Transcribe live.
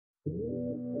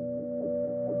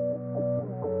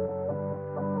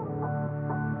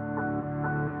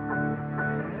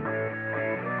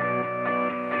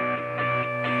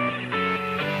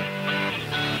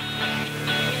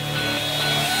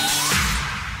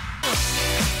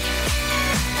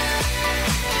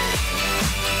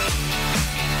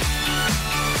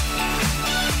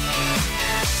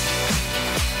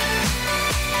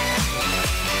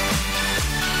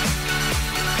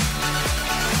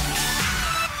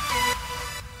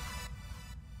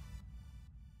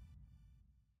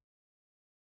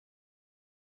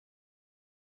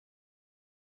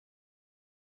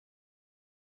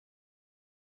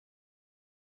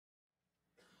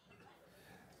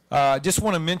I just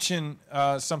want to mention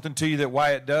something to you that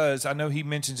Wyatt does. I know he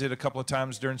mentions it a couple of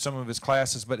times during some of his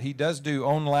classes, but he does do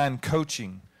online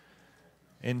coaching.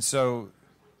 And so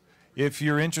if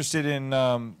you're interested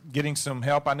in getting some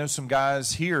help, I know some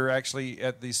guys here actually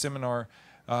at the seminar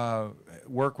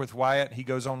work with Wyatt. He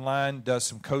goes online, does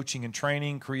some coaching and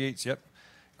training, creates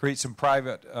some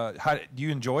private. Do you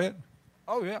enjoy it?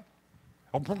 Oh, yeah.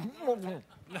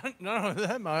 No,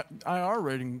 that my IR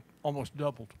rating almost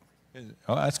doubled.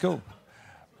 Oh, that's cool.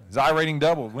 His I rating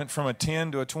doubled, went from a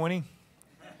 10 to a 20.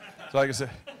 So like I said,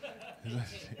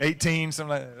 18, something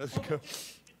like that. That's cool.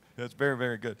 That's very,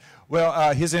 very good.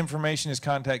 Well, his information, his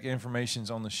contact information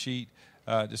is on the sheet.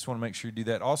 Just want to make sure you do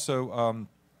that. Also,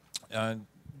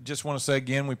 just want to say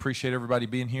again, we appreciate everybody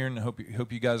being here, and hope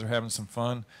you guys are having some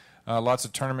fun. Lots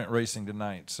of tournament racing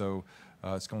tonight, so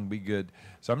it's going to be good.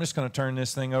 So I'm just going to turn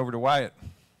this thing over to Wyatt.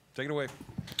 Take it away.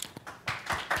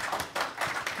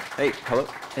 Hey, hello.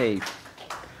 Hey.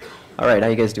 All right, how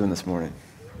you guys doing this morning?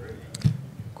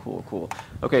 Cool.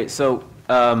 Okay, so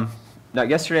now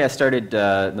yesterday I started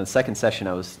in the second session.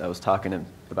 I was talking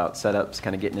about setups,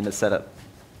 kind of getting into setup.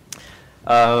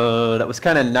 That was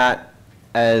kind of not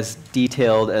as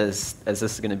detailed as this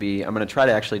is going to be. I'm going to try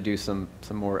to actually do some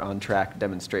more on-track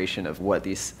demonstration of what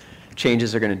these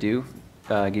changes are going to do.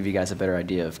 Give you guys a better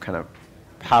idea of kind of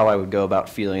how I would go about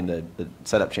feeling the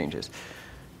setup changes.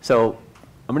 So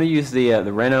I'm going to use the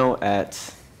Renault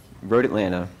at Road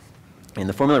Atlanta, and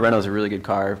the Formula Renault is a really good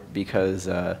car because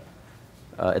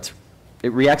it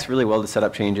reacts really well to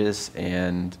setup changes,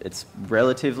 and it's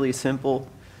relatively simple.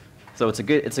 So it's a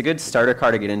good starter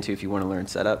car to get into if you want to learn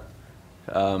setup.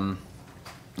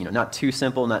 Not too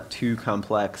simple, not too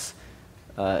complex.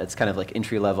 It's kind of like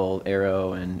entry-level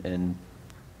aero and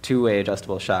two-way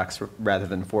adjustable shocks rather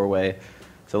than four-way.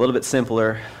 It's a little bit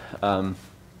simpler. And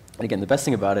again, the best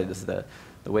thing about it is the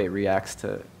way it reacts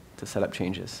to setup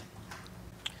changes.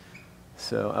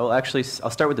 So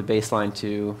I'll start with the baseline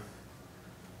too.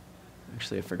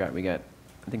 Actually, I forgot I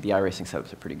think the iRacing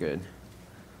setups are pretty good.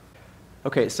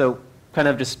 Okay, so kind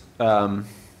of just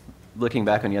looking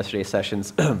back on yesterday's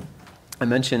sessions, I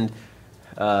mentioned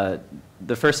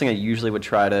the first thing I usually would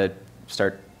try to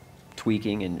start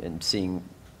tweaking and seeing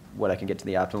what I can get to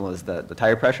the optimal is the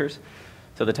tire pressures.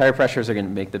 So the tire pressures are going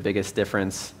to make the biggest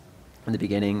difference in the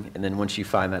beginning, and then once you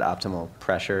find that optimal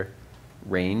pressure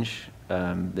range,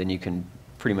 then you can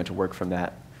pretty much work from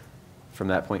that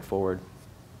point forward.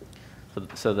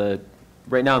 So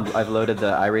right now I've loaded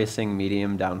the iRacing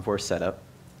medium downforce setup,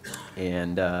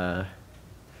 and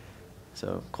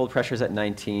so cold pressures at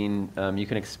 19. You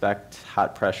can expect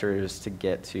hot pressures to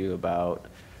get to about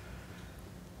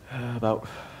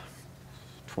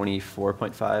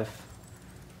 24.5.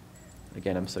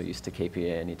 Again, I'm so used to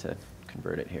kPa, I need to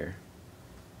convert it here.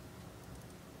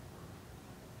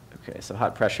 Okay, so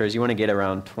hot pressures, you want to get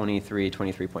around 23,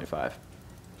 23.5.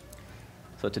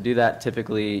 So to do that,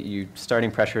 typically, starting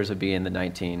pressures would be in the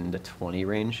 19 to 20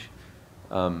 range.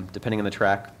 Depending on the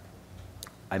track,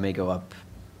 I may go up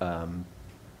 1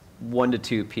 to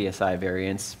 2 PSI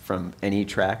variance from any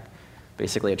track.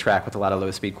 Basically, a track with a lot of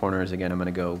low-speed corners, again, I'm going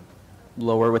to go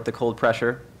lower with the cold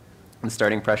pressure. And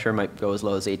starting pressure might go as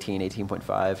low as 18,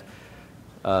 18.5.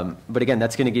 But again,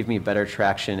 that's going to give me better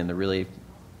traction in the really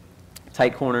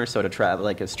tight corners. So to travel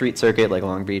like a street circuit, like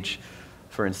Long Beach,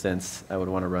 for instance, I would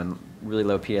want to run really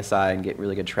low PSI and get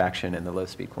really good traction in the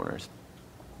low-speed corners,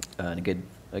 and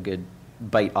a good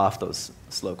bite off those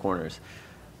slow corners.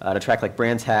 To track like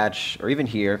Brands Hatch, or even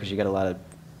here, because you got a lot of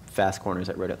fast corners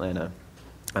at Road Atlanta,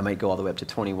 I might go all the way up to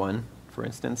 21, for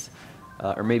instance,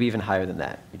 or maybe even higher than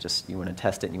that. You want to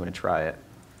test it and you want to try it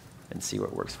and see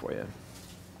what works for you.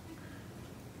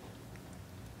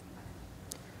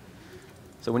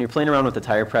 So when you're playing around with the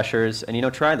tire pressures,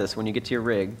 and try this when you get to your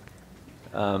rig,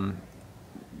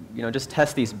 just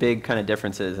test these big kind of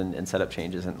differences and setup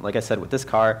changes. And like I said, with this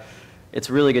car,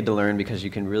 it's really good to learn because you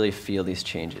can really feel these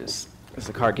changes, because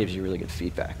the car gives you really good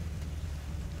feedback.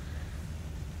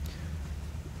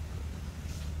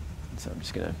 So I'm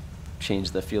just going to change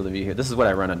the field of view here. This is what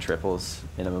I run on triples,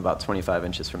 and I'm about 25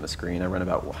 inches from the screen. I run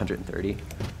about 130.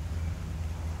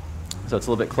 So it's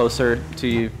a little bit closer to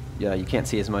you. Yeah, you can't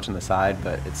see as much on the side,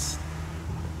 but it's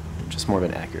just more of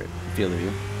an accurate field of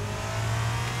view.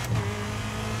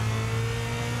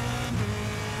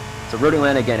 So Road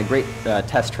Atlanta, again, a great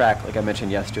test track, like I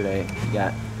mentioned yesterday. You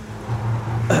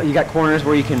got corners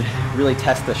where you can really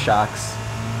test the shocks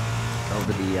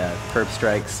over the curb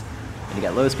strikes. And you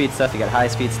got low speed stuff, you got high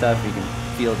speed stuff, you can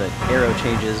feel the aero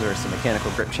changes or some mechanical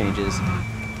grip changes.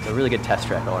 So a really good test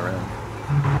track all around.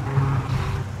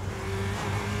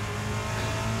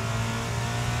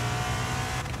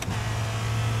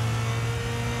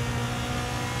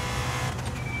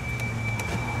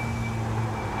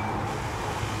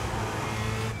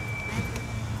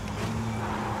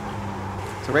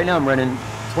 So right now I'm running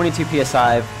 22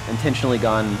 PSI, intentionally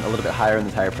gone a little bit higher in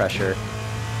the tire pressure.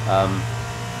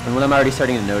 And what I'm already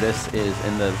starting to notice is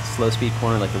in the slow speed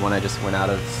corner, like the one I just went out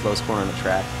of, the slowest corner on the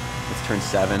track, it's turn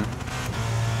 7.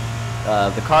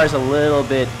 The car's a little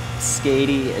bit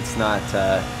skatey. It's not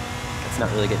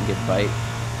really getting good bite.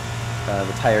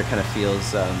 The tire kind of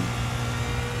feels a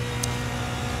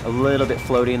little bit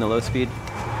floaty in the low speed.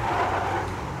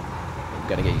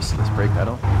 Got to get used to this brake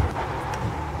pedal.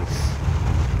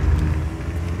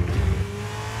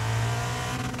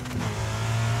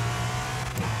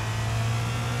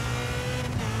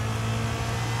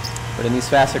 But in these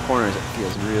faster corners, it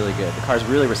feels really good. The car's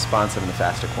really responsive in the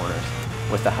faster corners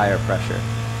with the higher pressure.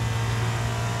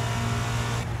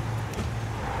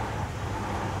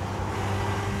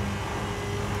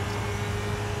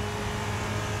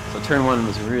 So turn 1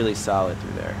 was really solid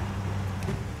through there.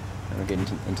 And we're getting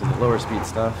into the lower speed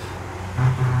stuff.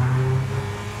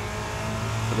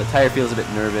 So the tire feels a bit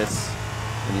nervous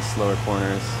in these slower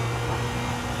corners.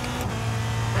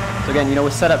 So again, you know,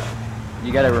 with setup,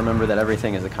 you got to remember that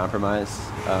everything is a compromise.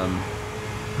 I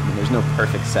mean, there's no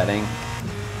perfect setting.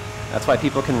 That's why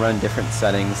people can run different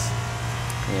settings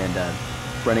and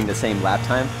running the same lap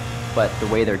time, but the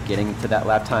way they're getting to that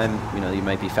lap time, you know, you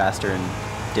might be faster in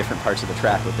different parts of the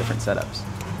track with different setups.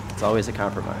 It's always a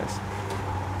compromise,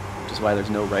 which is why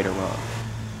there's no right or wrong.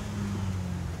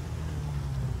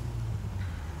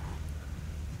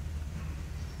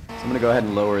 So I'm going to go ahead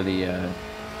and lower the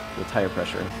tire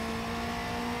pressure.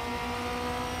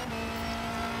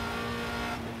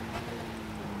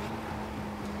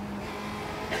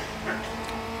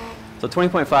 So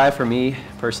 20.5 for me,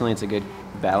 personally, it's a good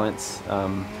balance.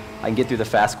 I can get through the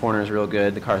fast corners real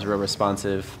good. The car's real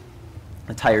responsive.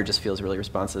 The tire just feels really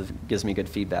responsive, gives me good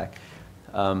feedback.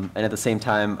 And at the same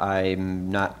time,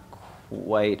 I'm not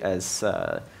quite as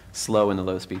slow in the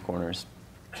low speed corners.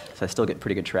 So I still get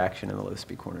pretty good traction in the low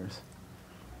speed corners.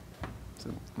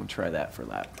 So we'll try that for a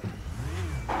lap.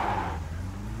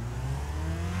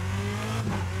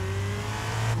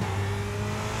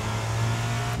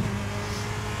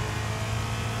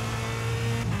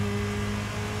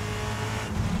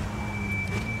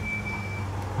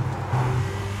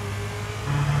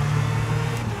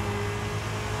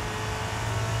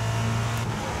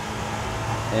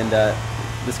 And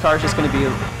this car is just going to be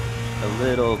a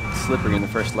little slippery in the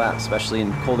first lap, especially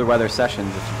in colder weather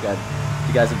sessions. If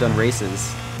you guys have done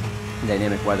races in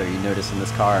dynamic weather, you notice in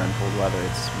this car in cold weather,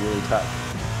 it's really tough.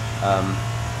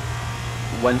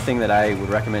 One thing that I would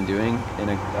recommend doing in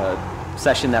a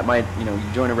session that might, you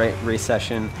join a race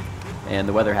session and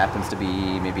the weather happens to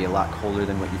be maybe a lot colder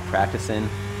than what you've practiced in,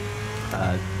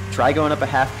 try going up a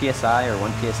half PSI or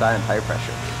 1 PSI on tire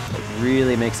pressure. It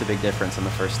really makes a big difference on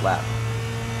the first lap.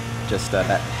 Just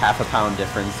that half a pound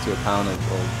difference to a pound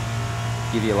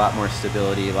will give you a lot more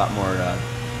stability, a lot more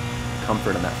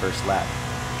comfort on that first lap.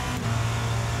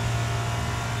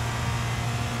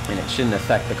 And it shouldn't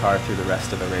affect the car through the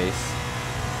rest of the race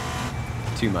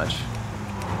too much.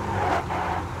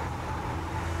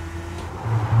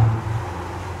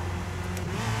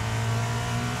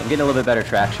 I'm getting a little bit better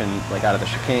traction, like out of the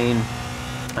chicane,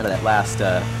 out of that last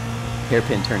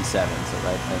hairpin turn 7. So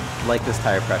I like this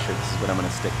tire pressure. This is what I'm going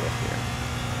to stick with here.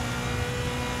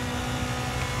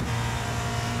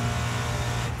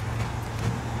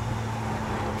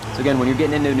 So again, when you're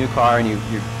getting into a new car and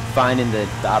you're finding the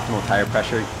optimal tire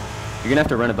pressure, you're going to have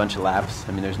to run a bunch of laps.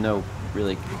 I mean, there's no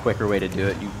really quicker way to do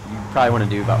it. You probably want to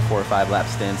do about 4 or 5 lap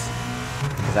stints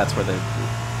because that's where the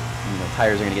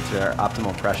tires are going to get to their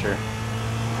optimal pressure.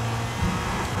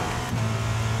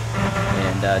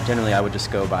 And generally, I would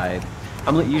just go by.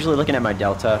 I'm usually looking at my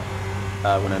delta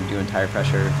when I'm doing tire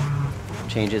pressure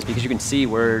changes because you can see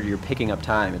where you're picking up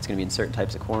time. It's going to be in certain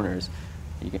types of corners.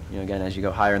 Again, as you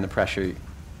go higher in the pressure,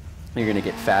 you're going to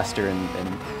get faster and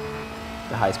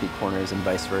the high-speed corners and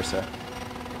vice versa.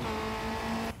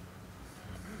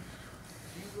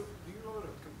 Do you load a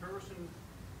comparison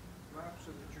lap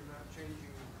so that you're not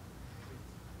changing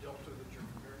the delta that you're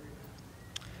comparing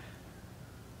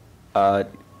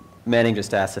against? Manning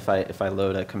just asked if I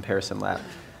load a comparison lap.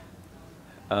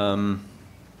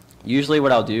 Usually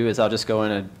what I'll do is I'll just go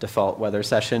in a default weather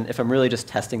session. If I'm really just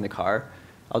testing the car,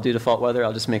 I'll do default weather.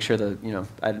 I'll just make sure that, you know,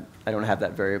 I don't have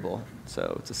that variable.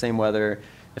 So it's the same weather.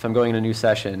 If I'm going in a new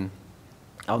session,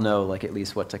 I'll know like at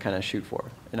least what to kind of shoot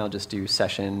for. And I'll just do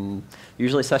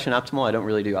usually session optimal. I don't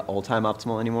really do all-time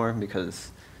optimal anymore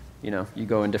because, you know, you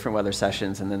go in different weather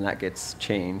sessions and then that gets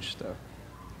changed. So.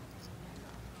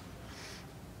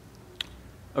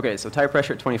 Okay, so tire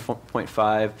pressure at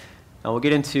 20.5. Now we'll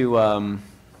get into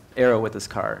aero with this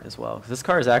car as well. 'Cause this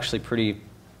car is actually pretty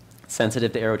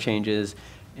sensitive to aero changes,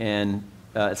 and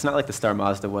it's not like the Star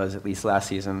Mazda was, at least last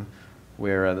season,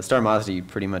 where the Star Mazda you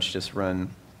pretty much just run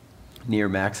near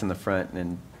max in the front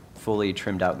and fully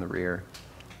trimmed out in the rear.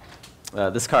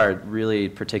 This car really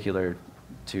particular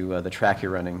to the track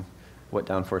you're running, what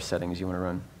downforce settings you want to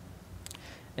run.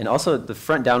 And also the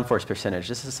front downforce percentage,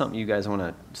 this is something you guys want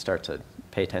to start to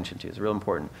pay attention to. It's real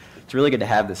important. It's really good to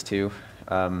have this too.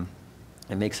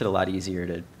 It makes it a lot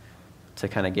easier to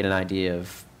kind of get an idea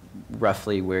of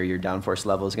roughly where your downforce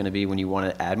level is going to be when you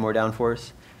want to add more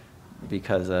downforce,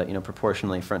 because you know,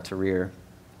 proportionally front to rear,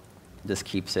 this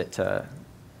keeps it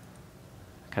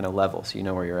kind of level, so you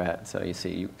know where you're at. So you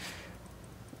see,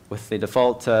 with the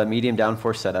default medium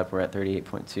downforce setup, we're at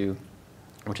 38.2,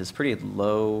 which is pretty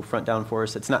low front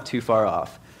downforce. It's not too far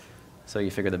off. So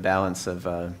you figure the balance of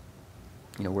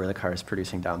you know, where the car is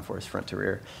producing downforce front to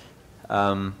rear.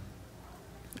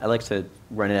 I like to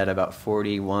run it at about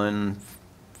 41,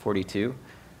 42.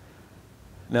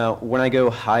 Now, when I go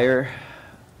higher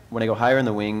in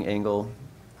the wing angle,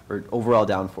 or overall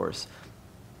downforce,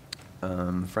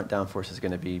 front downforce is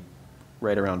going to be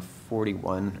right around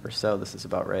 41 or so. This is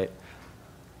about right.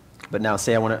 But now,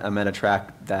 say I'm at a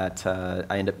track that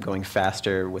I end up going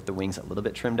faster with the wings a little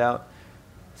bit trimmed out.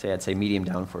 I'd say medium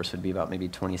downforce would be about maybe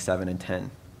 27 and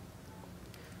 10.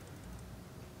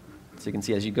 So you can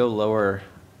see as you go lower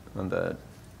on the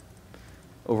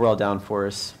overall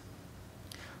downforce,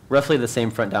 roughly the same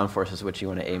front downforce is what you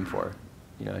want to aim for,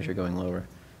 you know, as you're going lower.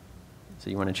 So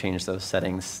you want to change those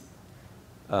settings.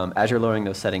 As you're lowering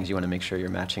those settings, you want to make sure you're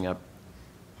matching up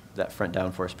that front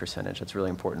downforce percentage. That's really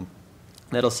important.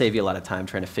 That'll save you a lot of time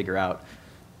trying to figure out,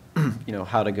 you know,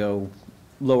 how to go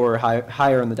lower,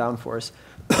 higher in the downforce,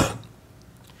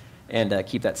 and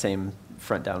keep that same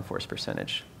front downforce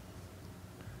percentage.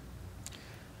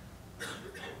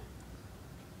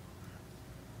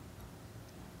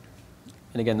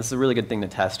 And again, this is a really good thing to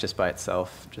test just by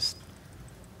itself. Just,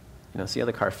 you know, see how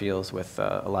the car feels with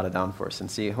a lot of downforce,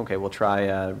 and see, okay, we'll try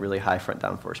a really high front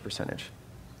downforce percentage.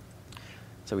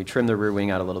 So we trim the rear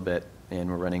wing out a little bit, and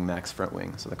we're running max front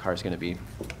wing. So the car's going to be,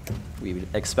 we would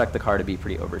expect the car to be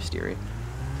pretty oversteery.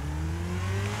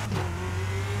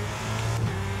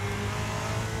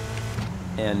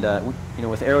 And you know,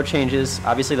 with aero changes,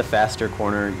 obviously the faster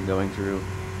corner you're going through,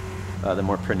 the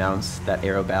more pronounced that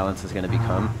aero balance is going to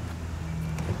become.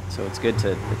 So it's good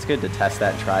to test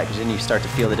that and try it, because then you start to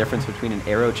feel the difference between an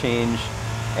aero change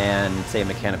and, say, a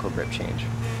mechanical grip change.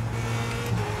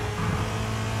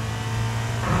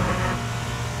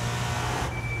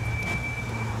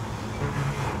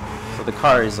 So the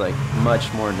car is like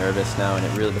much more nervous now, and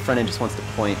the front end just wants to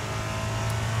point.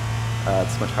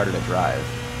 It's much harder to drive.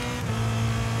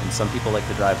 And some people like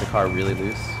to drive the car really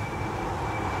loose.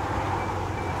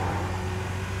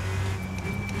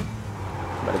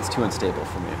 But it's too unstable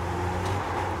for me,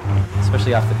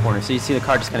 especially off the corner. So you see the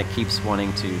car just kind of keeps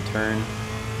wanting to turn.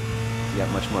 You got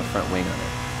much more front wing on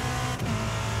it.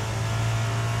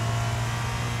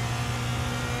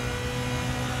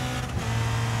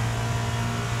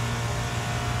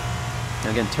 Now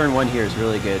again, turn one here is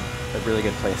really good, a really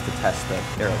good place to test the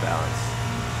aero balance.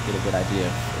 Get a good idea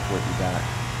of what you got.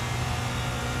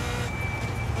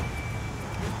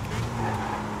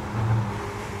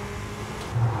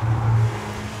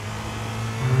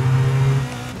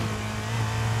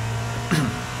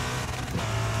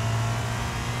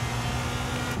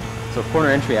 So corner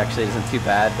entry actually isn't too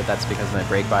bad, but that's because my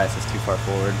brake bias is too far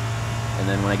forward. And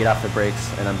then when I get off the brakes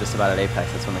and I'm just about at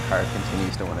apex, that's when the car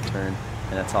continues to want to turn.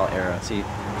 And that's all aero. See,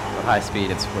 at high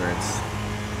speed, it's where it's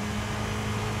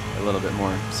a little bit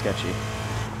more sketchy.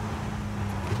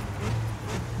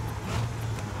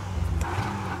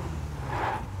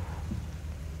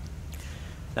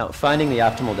 Now, finding the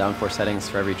optimal downforce settings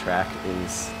for every track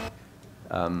is,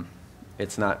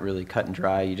 it's not really cut and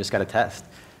dry. You just got to test.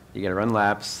 You got to run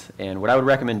laps. And what I would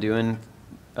recommend doing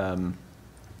is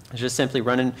just simply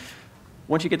running.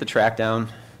 Once you get the track down,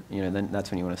 then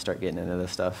that's when you want to start getting into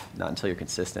this stuff. Not until you're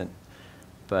consistent.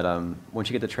 But once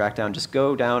you get the track down, just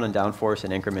go down on downforce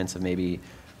in increments of maybe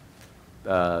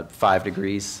 5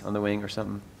 degrees on the wing or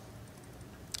something.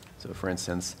 So for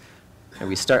instance, say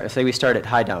we start at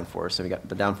high downforce, so we got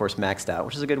the downforce maxed out,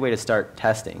 which is a good way to start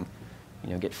testing.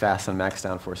 Get fast on max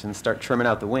downforce and start trimming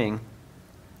out the wing.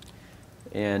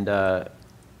 And that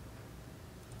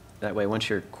way, once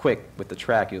you're quick with the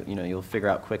track, you'll figure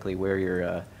out quickly where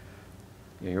your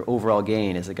overall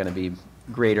gain, is it going to be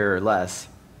greater or less?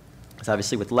 Because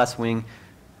obviously with less wing,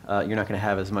 you're not going to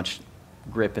have as much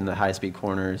grip in the high-speed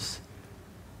corners,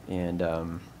 and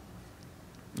you're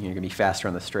going to be faster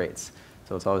on the straights.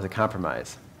 So it's always a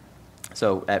compromise.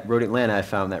 So at Road Atlanta, I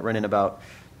found that running about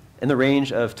in the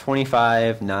range of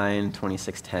 25.9,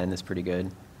 26.10 is pretty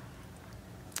good.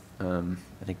 I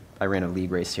think I ran a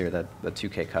league race here, the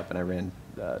 2K Cup, and I ran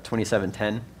 27.10,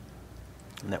 and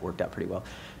that worked out pretty well.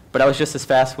 But I was just as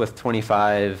fast with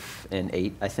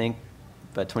 25.8, I think,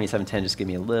 but 27.10 just gave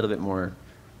me a little bit more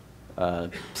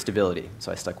stability,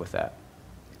 so I stuck with that.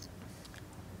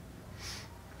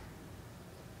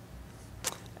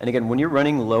 And again, when you're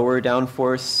running lower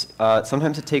downforce,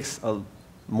 sometimes it takes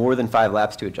more than 5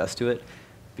 laps to adjust to it,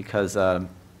 because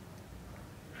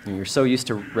you're so used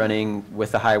to running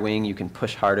with the high wing, you can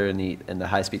push harder in the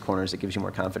high-speed corners. It gives you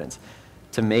more confidence.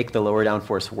 To make the lower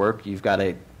downforce work, you've got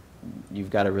to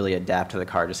really adapt to the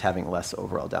car just having less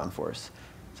overall downforce.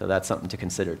 So that's something to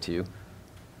consider too.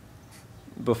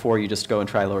 Before you just go and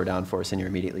try lower downforce and you're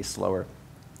immediately slower,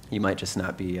 you might just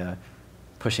not be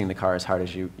pushing the car as hard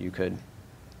as you could.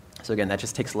 So again, that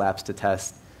just takes laps to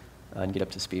test and get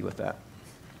up to speed with that.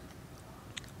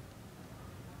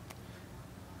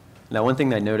 Now, one thing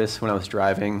that I noticed when I was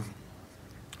driving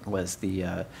was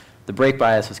the brake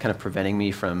bias was kind of preventing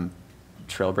me from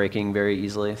trail braking very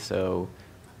easily. So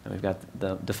we've got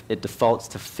it defaults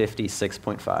to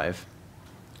 56.5.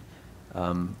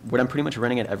 What I'm pretty much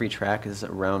running at every track is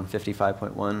around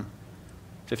 55.1,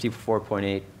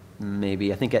 54.8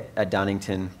 maybe. I think at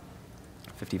Donington,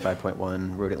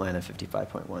 55.1, Road Atlanta,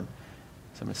 55.1. So I'm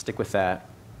going to stick with that.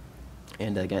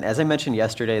 And again, as I mentioned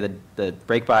yesterday, the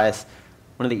brake bias,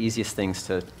 one of the easiest things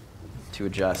to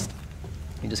adjust.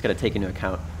 You just got to take into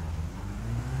account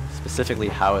specifically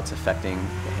how it's affecting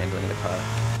the handling of the car.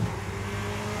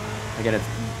 Again,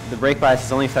 the brake bias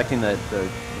is only affecting the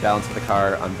balance of the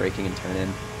car on braking and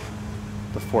turn-in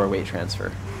before weight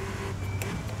transfer,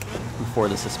 before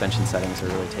the suspension settings are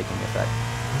really taking effect.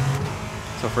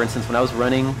 So for instance, when I was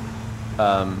running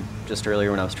just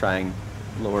earlier when I was trying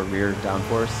lower rear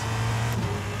downforce,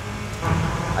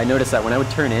 I noticed that when I would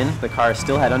turn in, the car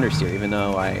still had understeer, even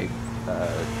though I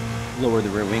lowered the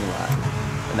rear wing a lot.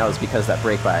 And that was because that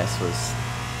brake bias was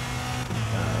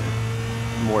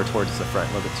more towards the front,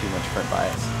 a little bit too much front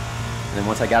bias. And then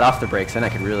once I got off the brakes, then I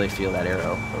could really feel that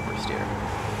aero oversteer.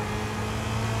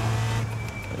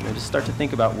 And just start to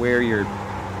think about where you're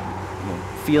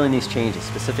feeling these changes,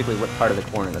 specifically what part of the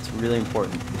corner. That's really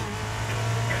important.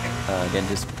 Again,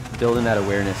 just building that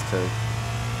awareness to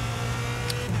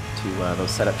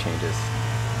those setup changes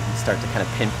and start to kind of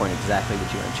pinpoint exactly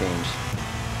what you want to change.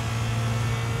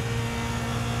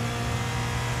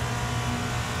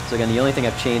 So again, the only thing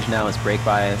I've changed now is brake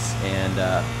bias, and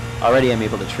already I'm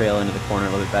able to trail into the corner a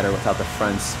little bit better without the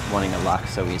fronts wanting to lock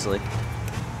so easily.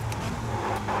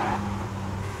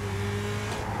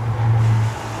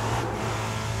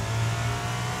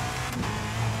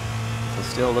 So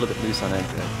still a little bit loose on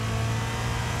exit.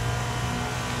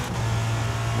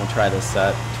 We'll try this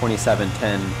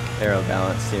 27-10 aero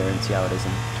balance here and see how it is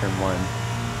in turn 1.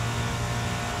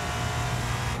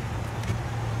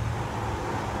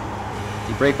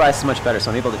 The brake bias is much better,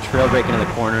 so I'm able to trail brake into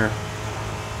the corner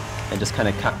and just kind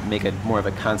of make it more of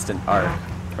a constant arc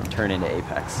from turn into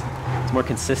apex. It's more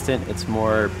consistent, it's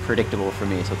more predictable for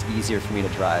me, so it's easier for me to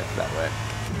drive that way.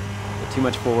 But too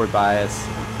much forward bias,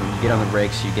 when you get on the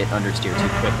brakes, you get understeer too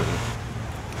quickly.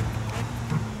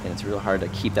 And it's real hard to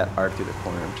keep that arc through the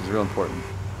corner, which is real important.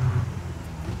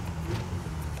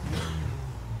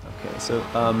 Okay, so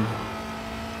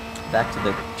back to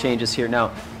the changes here.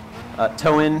 Now,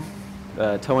 toe in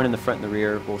in the front and the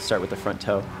rear. We'll start with the front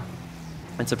toe.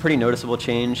 It's a pretty noticeable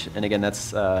change, and again,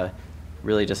 that's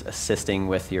really just assisting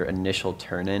with your initial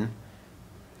turn-in.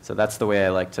 So that's the way I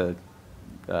like to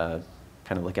kind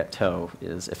of look at toe,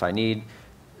 is if I need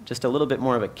just a little bit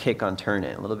more of a kick on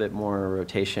turn-in, a little bit more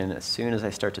rotation, as soon as I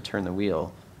start to turn the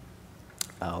wheel,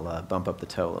 I'll bump up the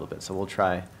toe a little bit. So we'll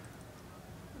try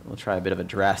a bit of a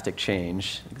drastic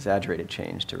change, exaggerated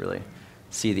change, to really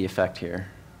see the effect here.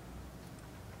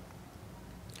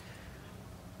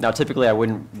 Now, typically, I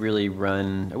wouldn't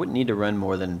need to run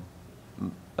more than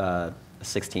a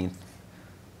 16th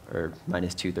or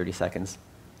 -2 30 seconds.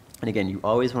 And again, you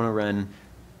always want to run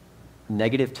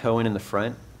negative toe in the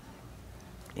front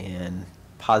and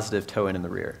positive toe in the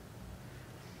rear.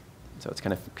 So it's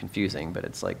kind of confusing, but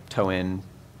it's like toe in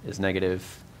is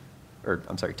negative, or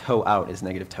I'm sorry, toe out is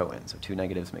negative toe in. So 2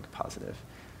 negatives make a positive.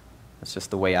 That's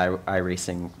just the way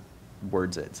iRacing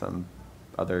words it. Some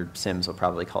other sims will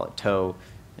probably call it toe,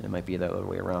 and it might be the other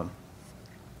way around.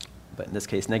 But in this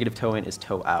case, negative toe in is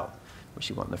toe out, which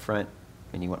you want in the front,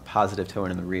 and you want positive toe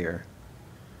in the rear.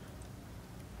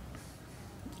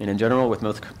 And in general, with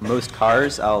most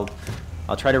cars, I'll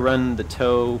try to run the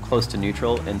toe close to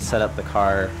neutral and set up the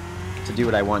car to do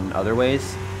what I want in other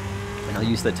ways. And I'll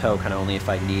use the toe kind of only if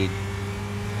I need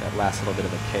that last little bit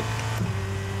of a kick,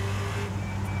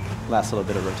 last little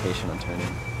bit of rotation on turning.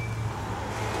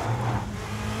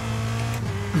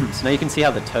 So now you can see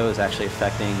how the toe is actually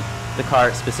affecting the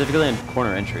car, specifically in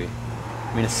corner entry.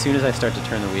 I mean, as soon as I start to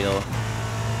turn the wheel, the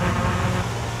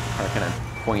car kind of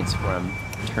points where I'm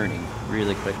turning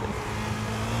really quickly.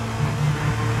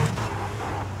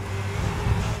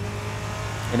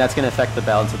 And that's going to affect the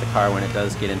balance of the car when it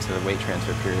does get into the weight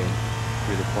transfer period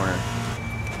through the corner.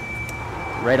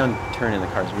 Right on turn-in, the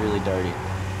car's really dirty.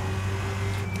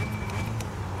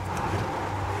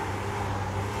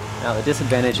 Now, the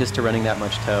disadvantages to running that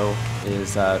much toe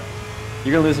is you're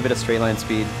going to lose a bit of straight line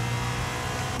speed,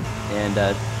 and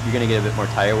you're going to get a bit more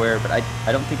tire wear, but I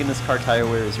don't think in this car tire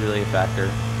wear is really a factor,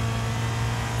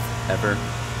 ever.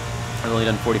 I've only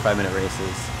done 45-minute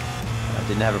races. I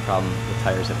didn't have a problem with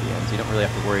tires at the end, so you don't really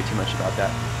have to worry too much about that.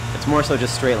 It's more so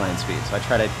just straight line speed, so I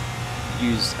try to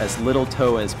use as little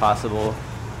toe as possible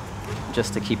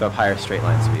just to keep up higher straight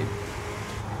line speed.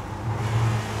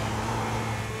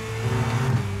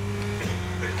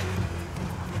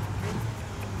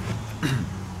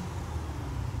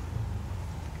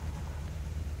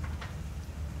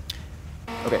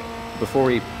 Okay, before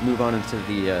we move on into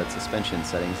the suspension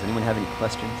settings, anyone have any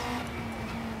questions?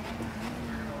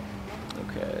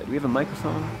 Okay, do we have a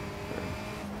microphone?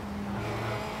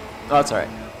 Oh, that's all right.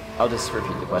 I'll just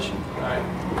repeat the question. All right.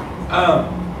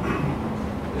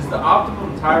 Is the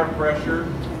optimum tire pressure,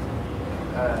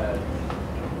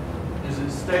 does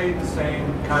it stay the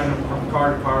same kind of from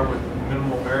car to car with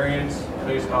minimal variance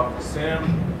based off the sim?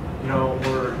 You know,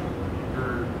 or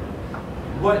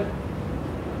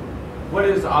what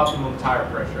is the optimum tire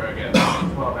pressure, I guess, is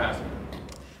what I'm asking.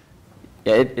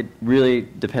 Yeah, it really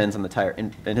depends on the tire.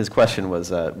 And his question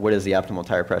was, what is the optimal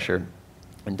tire pressure,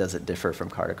 and does it differ from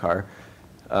car to car?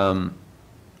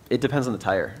 It depends on the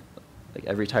tire. Like,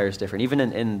 every tire is different. Even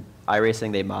in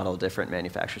iRacing, they model different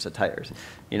manufacturers of tires.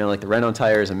 You know, like the Renault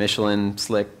tire is a Michelin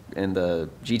slick, and the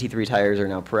GT3 tires are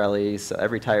now Pirelli, so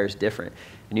every tire is different.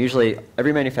 And usually,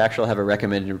 every manufacturer will have a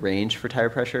recommended range for tire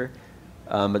pressure.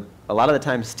 But a lot of the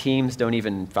times, teams don't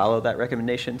even follow that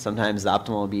recommendation. Sometimes the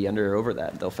optimal will be under or over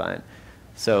that, they'll find.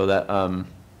 So that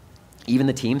even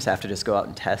the teams have to just go out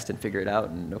and test and figure it out.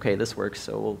 And, okay, this works,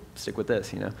 so we'll stick with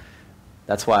this, you know.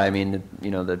 That's why, I mean,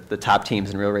 you know, the top teams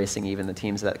in real racing, even the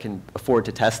teams that can afford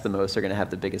to test the most, are going to have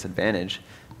the biggest advantage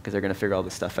because they're going to figure all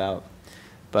this stuff out.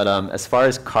 But as far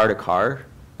as car to car,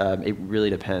 it really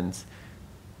depends.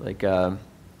 Like I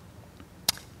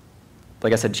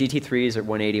said, GT3s are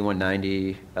 180,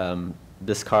 190.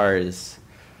 This car is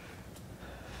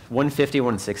 150,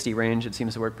 160 range. It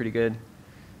seems to work pretty good.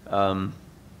 I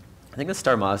think the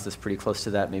Star Mazda is pretty close to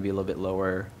that, maybe a little bit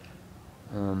lower.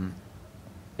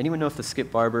 Anyone know if the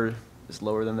Skip Barber is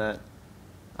lower than that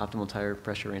optimal tire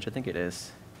pressure range? I think it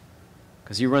is,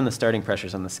 because you run the starting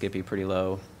pressures on the Skippy pretty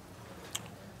low.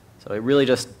 So it really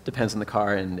just depends on the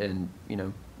car and you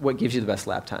know, what gives you the best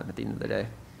lap time at the end of the day.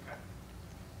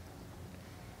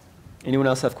 Anyone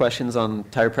else have questions on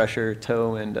tire pressure,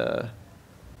 toe, and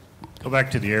Go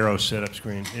back to the aero setup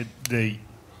screen.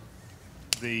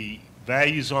 The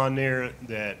values on there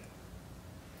that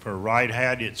for ride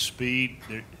height at speed,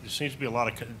 there seems to be a lot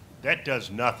of, that does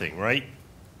nothing, right?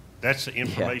 That's the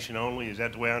information only. Is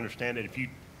that the way I understand it? If you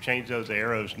change those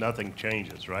arrows, nothing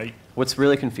changes, right? What's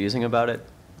really confusing about it,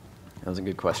 that was a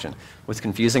good question. What's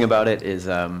confusing about it is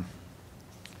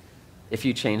if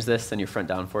you change this, then your front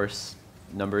downforce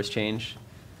numbers change.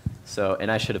 So,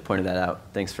 and I should have pointed that out.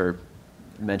 Thanks for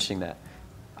mentioning that.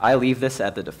 I leave this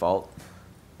at the default.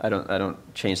 I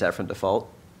don't change that from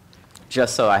default,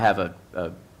 just so I have a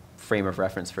frame of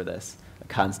reference for this, a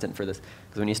constant for this.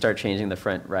 Because when you start changing the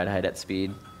front ride height at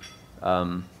speed,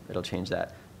 it'll change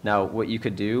that. Now, what you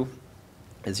could do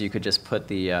is you could just put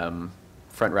the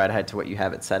front ride height to what you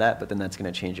have it set at, but then that's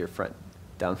going to change your front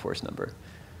downforce number.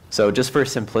 So just for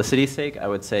simplicity's sake, I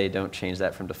would say don't change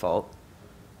that from default.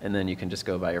 And then you can just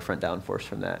go by your front downforce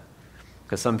from that.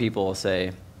 Because some people will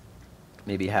say,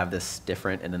 maybe have this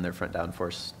different, and then their front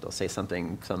downforce, they'll say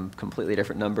something, some completely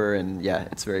different number, and yeah,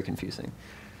 it's very confusing.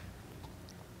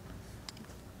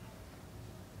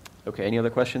 Okay, any other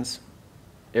questions?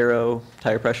 Aero,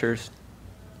 tire pressures?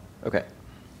 Okay.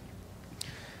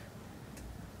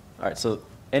 All right, so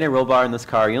anti-roll bar in this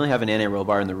car, you only have an anti-roll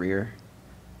bar in the rear.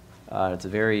 It's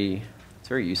very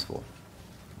useful.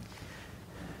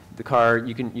 The car,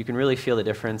 you can really feel the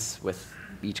difference with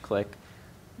each click.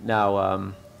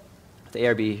 Now, the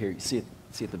ARB here, you see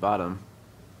at the bottom.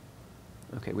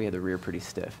 Okay, we have the rear pretty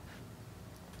stiff.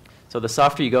 So the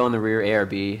softer you go in the rear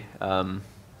ARB,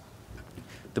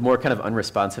 the more kind of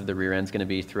unresponsive the rear end's going to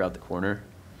be throughout the corner.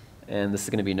 And this is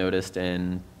going to be noticed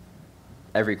in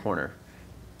every corner.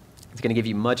 It's going to give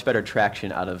you much better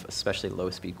traction out of especially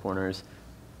low-speed corners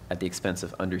at the expense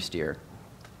of understeer.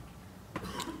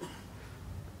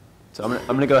 So I'm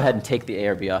going to go ahead and take the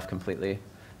ARB off completely,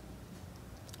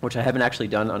 which I haven't actually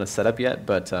done on a setup yet,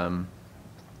 but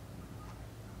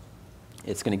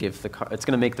it's going to give the car, it's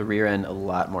going to make the rear end a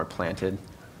lot more planted.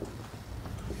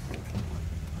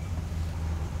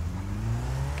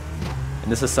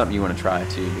 And this is something you want to try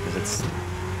too, because it's,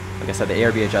 like I said, the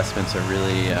ARB adjustments are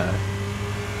really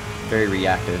very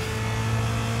reactive.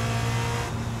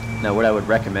 Now, what I would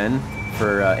recommend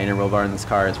for anti-roll bar in this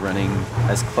car is running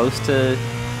as close to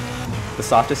the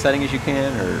softest setting as you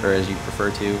can, or as you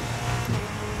prefer to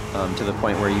the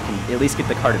point where you can at least get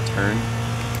the car to turn.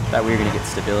 That way you're going to get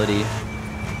stability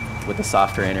with the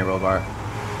softer anti-roll bar.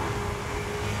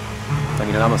 I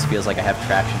mean, it almost feels like I have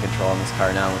traction control on this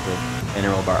car now with the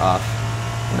anti-roll bar off.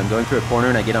 When I'm going through a corner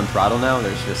and I get on throttle now,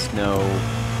 there's just no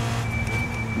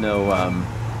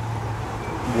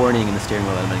warning in the steering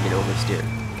wheel that I'm going to get oversteered.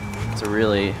 So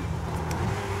really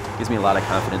gives me a lot of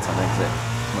confidence on exit.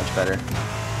 It's much better.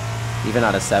 Even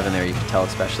out of 7 there, you can tell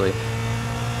especially.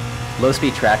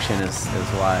 Low-speed traction is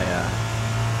why,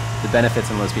 the benefits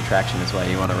in low-speed traction is why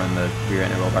you want to run the rear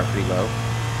anti-roll bar pretty low.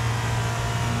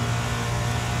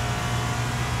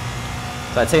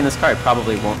 So I'd say in this car, it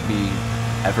probably won't be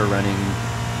ever running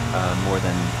more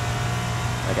than,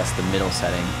 I guess, the middle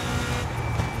setting.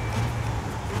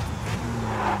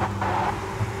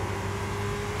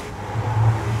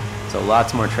 So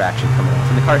lots more traction coming off.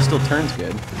 And the car still turns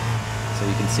good. So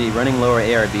you can see running lower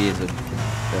ARB is a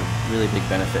really big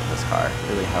benefit in this car. It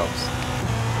really helps.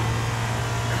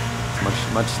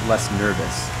 It's much less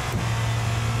nervous.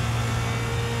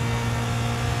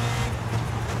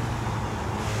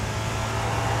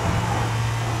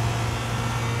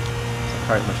 The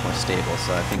car is much more stable,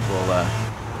 so I think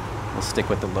we'll stick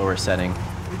with the lower setting.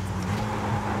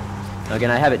 Now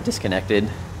again, I have it disconnected,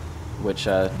 which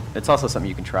it's also something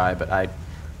you can try, but I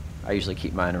usually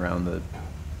keep mine around the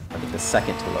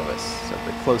second to lowest, so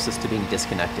the closest to being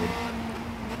disconnected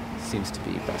seems to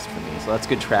be best for me. So that's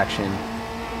good traction,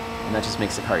 and that just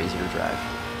makes the car easier to drive.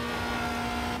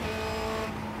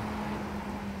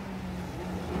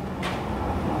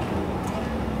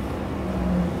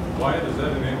 Wyatt, is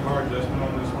that an in-car adjustment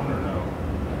on this one or no?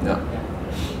 No.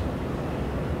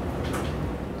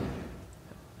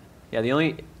 Yeah,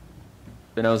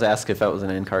 when I was asked if that was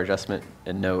an in-car adjustment,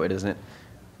 and no, it isn't.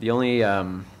 The only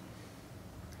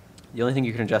thing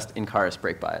you can adjust in-car is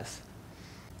brake bias.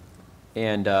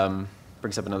 And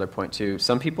brings up another point too.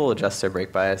 Some people adjust their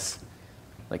brake bias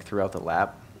like throughout the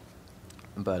lap,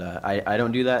 but I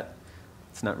don't do that.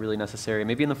 It's not really necessary.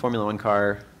 Maybe in the Formula 1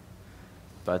 car,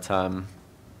 but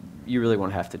you really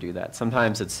won't have to do that.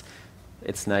 Sometimes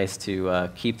it's nice to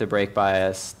keep the brake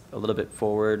bias a little bit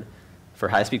forward for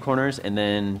high-speed corners, and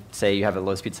then say you have a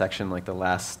low-speed section like the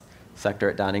last sector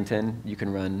at Donington, you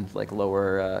can run like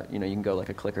lower, you can go like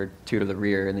a click or two to the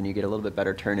rear, and then you get a little bit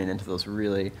better turn-in into those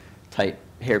really tight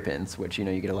hairpins, which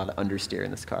you get a lot of understeer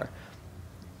in this car.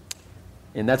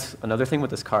 And that's another thing with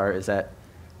this car is that,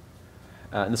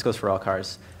 and this goes for all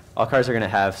cars are going to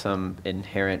have some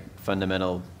inherent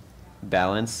fundamental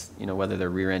balance, whether they're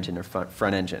rear engine or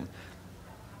front engine.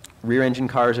 Rear engine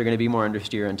cars are going to be more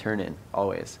understeer and turn-in,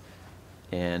 always.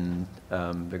 And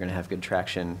they're going to have good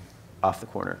traction off the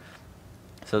corner.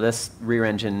 So this rear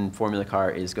engine Formula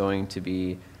car is going to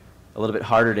be a little bit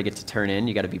harder to get to turn in.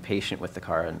 You got to be patient with the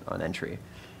car on entry.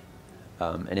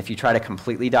 And if you try to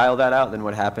completely dial that out, then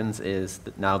what happens is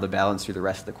that now the balance through the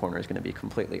rest of the corner is going to be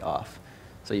completely off.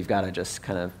 So you've got to just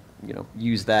kind of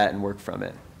use that and work from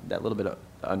it, that little bit of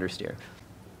understeer.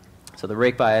 So the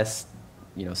brake bias,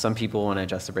 some people want to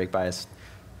adjust the brake bias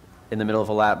in the middle of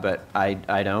a lap, but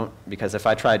I don't, because if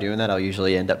I try doing that, I'll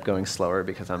usually end up going slower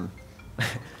because I'm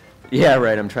Yeah,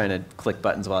 right. I'm trying to click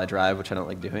buttons while I drive, which I don't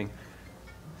like doing.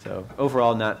 So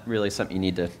overall, not really something you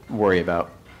need to worry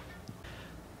about.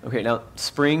 Okay, now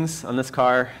springs on this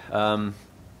car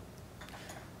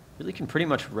really can pretty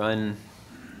much run.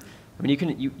 I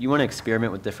mean, you want to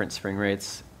experiment with different spring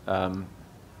rates.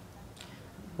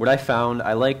 What I found,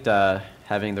 I liked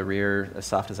having the rear as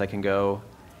soft as I can go,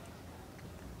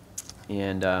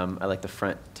 and I like the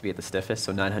front to be at the stiffest,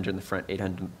 so 900 in the front,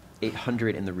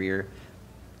 800 in the rear.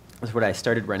 That's what I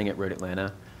started running at Road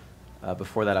Atlanta.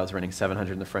 Before that, I was running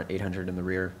 700 in the front, 800 in the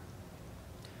rear,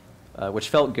 which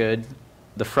felt good.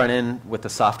 The front end with the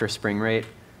softer spring rate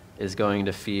is going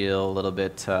to feel a little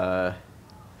bit,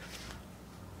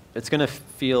 it's going to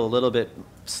feel a little bit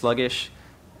sluggish,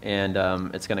 and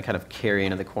it's going to kind of carry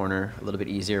into the corner a little bit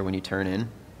easier when you turn in,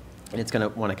 and it's going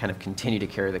to want to kind of continue to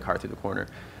carry the car through the corner.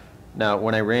 Now,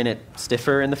 when I ran it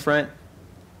stiffer in the front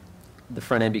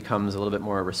end becomes a little bit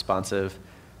more responsive,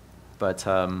 but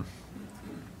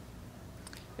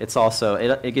it's also,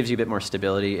 it gives you a bit more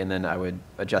stability, and then I would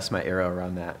adjust my aero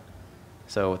around that.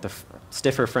 So with the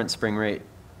stiffer front spring rate,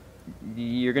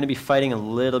 you're going to be fighting a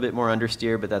little bit more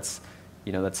understeer, but that's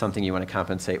something you want to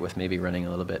compensate with maybe running a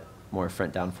little bit more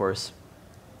front downforce,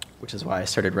 which is why I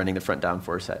started running the front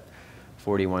downforce at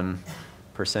 41%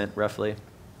 roughly.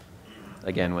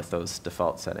 Again, with those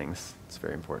default settings, it's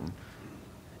very important.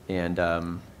 And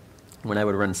when I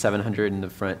would run 700 in the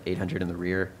front, 800 in the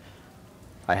rear,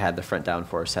 I had the front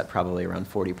downforce at probably around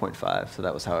 40.5, so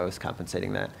that was how I was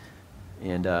compensating that.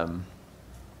 And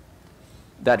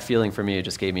that feeling for me, it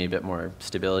just gave me a bit more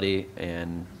stability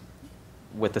and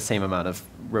with the same amount of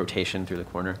rotation through the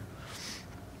corner.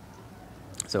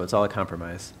 So it's all a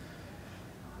compromise.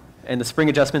 And the spring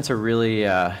adjustments are really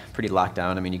pretty locked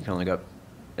down. I mean, you can only go up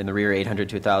in the rear 800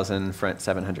 to 1,000, front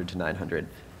 700 to 900.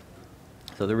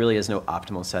 So there really is no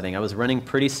optimal setting. I was running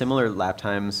pretty similar lap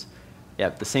times. Yeah,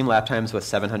 the same lap times with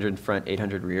 700 front,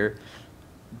 800 rear.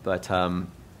 But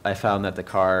I found that the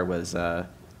car was, it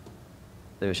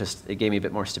gave me a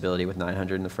bit more stability with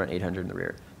 900 in the front, 800 in the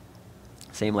rear.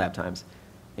 Same lap times.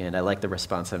 And I like the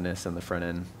responsiveness on the front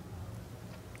end.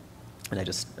 And I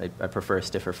prefer a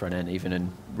stiffer front end, even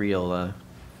in real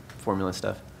formula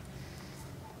stuff.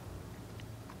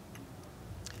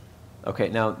 Okay,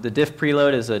 now the diff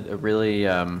preload is a really,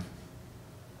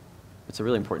 it's a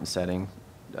really important setting.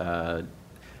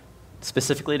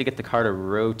 Specifically to get the car to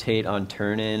rotate on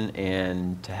turn-in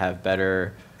and to have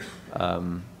better,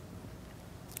 to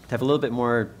have a little bit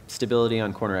more stability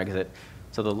on corner exit.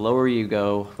 So the lower you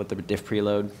go with the diff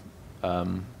preload,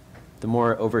 the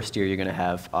more oversteer you're going to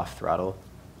have off throttle.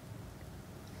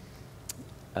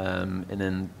 And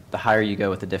then the higher you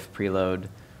go with the diff preload,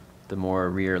 the more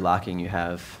rear locking you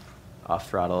have off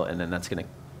throttle, and then that's going to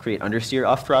create understeer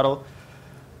off throttle.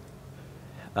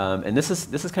 And this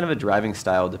is kind of a driving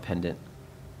style dependent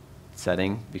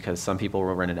setting, because some people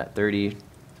will run it at 30,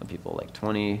 some people like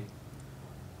 20.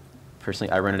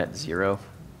 Personally, I run it at 0.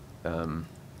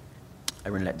 I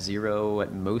run it at 0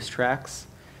 at most tracks,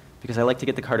 because I like to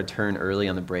get the car to turn early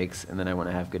on the brakes, and then I want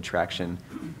to have good traction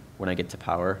when I get to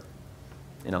power,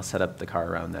 and I'll set up the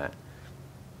car around that.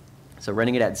 So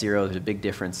running it at 0, there's a big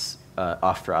difference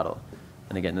off throttle.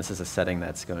 And again, this is a setting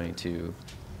that's going to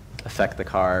affect the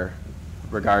car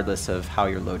regardless of how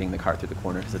you're loading the car through the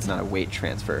corner, because it's not a weight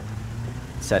transfer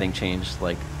setting change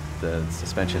like the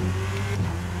suspension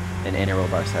and anti-roll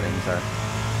bar settings are.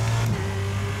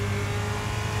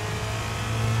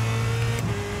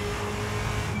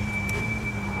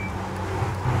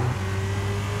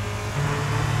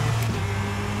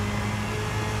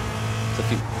 So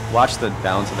if you watch the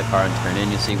balance of the car and turn in,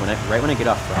 you'll see right when I get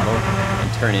off throttle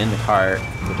and turn in, the car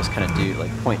will just kind of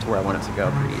point to where I want it to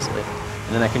go pretty easily.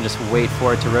 And then I can just wait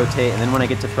for it to rotate, and then when I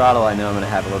get to throttle, I know I'm going to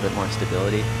have a little bit more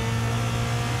stability.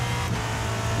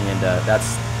 And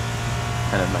that's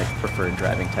kind of my preferred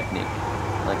driving technique.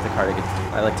 I like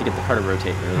to get the car to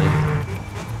rotate early.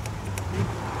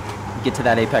 Get to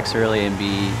that apex early and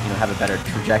have a better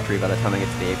trajectory by the time I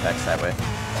get to the apex that way,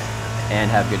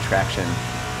 and have good traction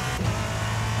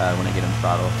when I get on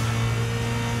throttle.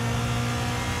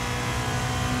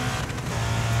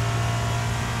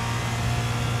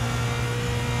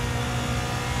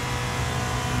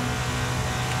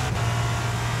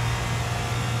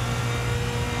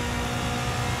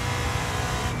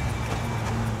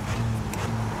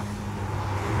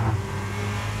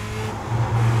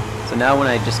 So now when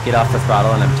I just get off the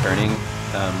throttle and I'm turning, the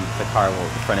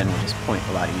front end will just point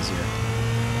a lot easier.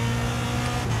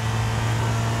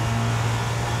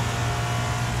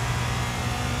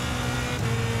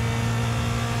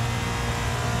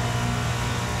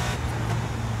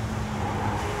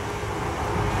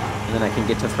 And then then I can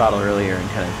get to throttle earlier and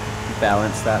kind of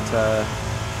balance that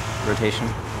rotation.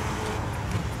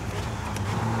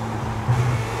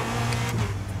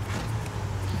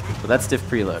 So that's diff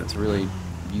preload. It's a really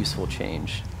useful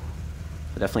change.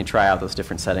 So definitely try out those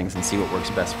different settings and see what works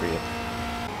best for you.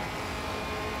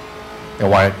 And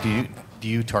Wyatt, do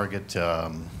you target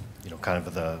kind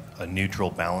of a neutral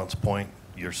balance point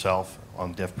yourself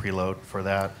on diff preload for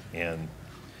that? And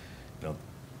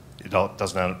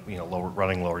does not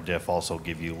running lower diff also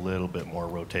give you a little bit more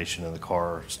rotation in the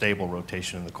car, stable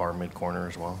rotation in the car mid corner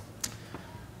as well?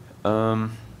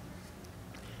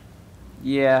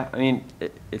 Yeah, I mean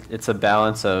it's a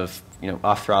balance of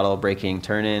off throttle, braking,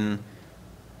 turn in,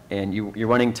 and you're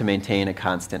wanting to maintain a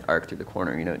constant arc through the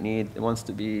corner. It wants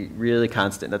to be really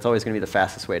constant. That's always going to be the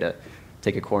fastest way to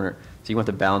take a corner. So you want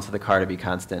the balance of the car to be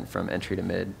constant from entry to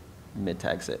mid to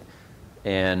exit.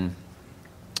 And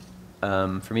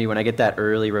for me, when I get that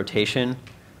early rotation,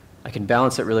 I can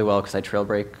balance it really well because I trail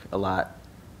brake a lot.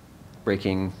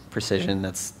 Braking precision,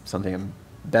 that's something I'm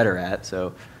better at.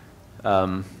 So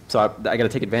I got to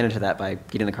take advantage of that by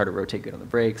getting the car to rotate good on the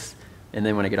brakes. And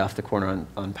then when I get off the corner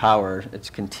on power, it's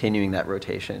continuing that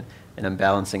rotation. And I'm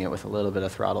balancing it with a little bit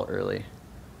of throttle early,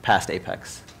 past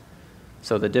apex.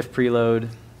 So the diff preload,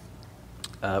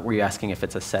 were you asking if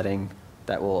it's a setting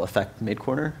that will affect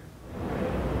mid-corner?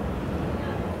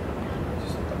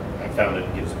 I found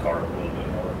it gives the car a little bit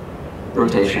more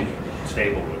Rotation.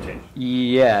 Stable rotation.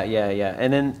 Yeah.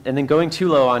 And then going too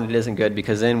low on it isn't good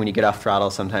because then when you get off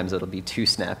throttle, sometimes it'll be too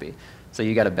snappy. So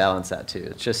you got to balance that too.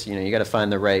 It's just, you got to find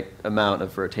the right amount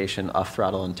of rotation off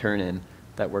throttle and turn in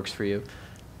that works for you.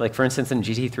 Like for instance, in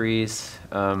GT3s,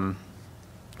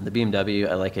 the BMW,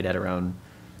 I like it at around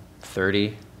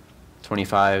 30,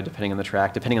 25, depending on the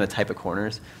track, depending on the type of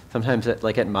corners. Sometimes,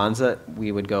 like at Monza,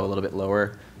 we would go a little bit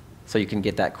lower, so you can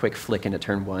get that quick flick into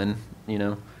turn one,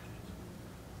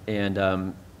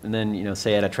 And then,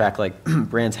 say at a track like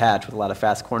Brands Hatch with a lot of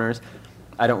fast corners,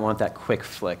 I don't want that quick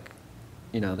flick,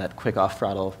 that quick off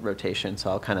throttle rotation. So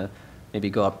I'll kind of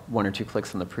maybe go up 1 or 2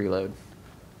 clicks on the preload.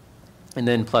 And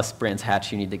then plus Brands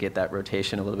Hatch, you need to get that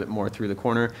rotation a little bit more through the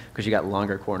corner because you got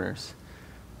longer corners.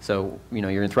 So,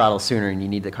 you're in throttle sooner and you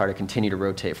need the car to continue to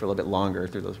rotate for a little bit longer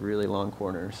through those really long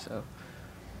corners. So,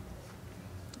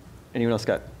 anyone else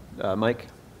got Mike?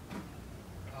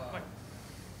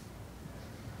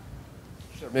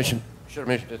 Should have mentioned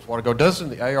this a while ago. Doesn't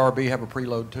the ARB have a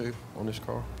preload too on this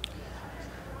car?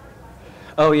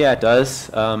 Oh yeah, it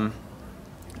does.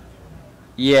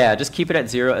 Yeah, just keep it at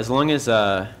 0 as long as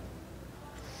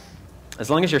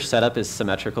your setup is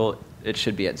symmetrical. It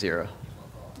should be at 0.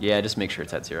 Yeah, just make sure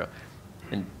it's at 0.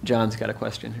 And John's got a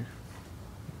question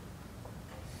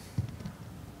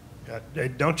here.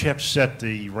 Don't you have to set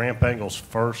the ramp angles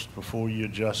first before you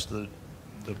adjust the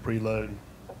preload,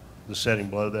 the setting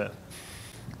below that?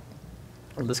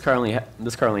 Well, this car only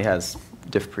has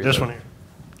diff preload. This one here.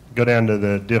 Go down to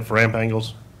the diff ramp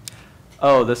angles.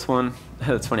 Oh, this one.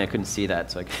 That's funny. I couldn't see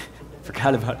that, so I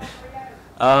forgot about it.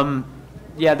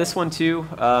 Yeah, this one too.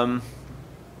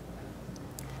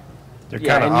 They're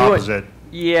kind of opposite.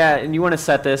 Yeah, and you want to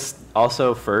set this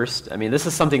also first. I mean, this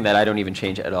is something that I don't even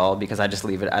change at all because I just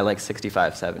leave it. I like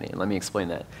 65, 70. And let me explain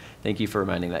that. Thank you for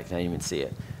reminding that because I didn't even see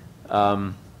it.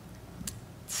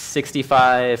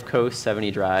 65 coast,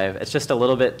 70 drive. It's just a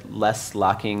little bit less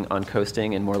locking on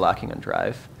coasting and more locking on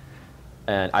drive.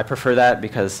 And I prefer that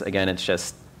because, again, it's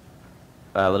just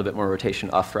a little bit more rotation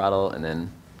off throttle and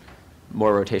then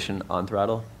more rotation on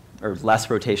throttle, or less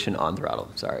rotation on throttle,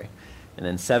 sorry. And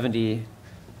then 70,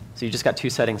 so you just got 2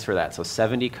 settings for that. So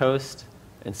 70 coast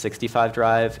and 65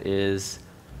 drive is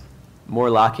more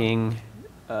locking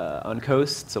on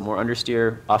coast, so more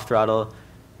understeer, off throttle,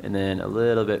 and then a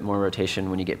little bit more rotation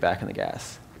when you get back on the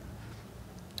gas.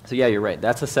 So yeah, you're right.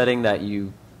 That's a setting that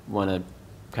you want to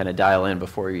kind of dial in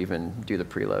before you even do the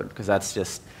preload, because that's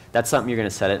something you're going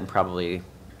to set it and probably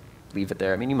leave it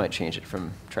there. I mean, you might change it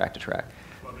from track to track.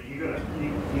 Well, but you gotta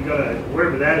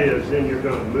wherever that is, then you're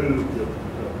going to move the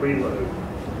preload.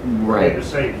 Right. The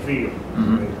same field.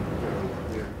 Mm-hmm.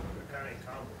 They're kind of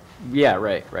combo. Yeah,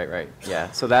 right.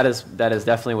 Yeah, so that is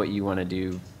definitely what you want to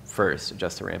do first,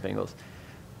 adjust the ramp angles.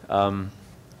 Again,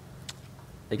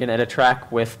 at a track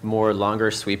with more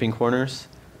longer sweeping corners,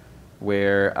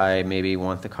 where I maybe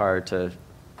want the car to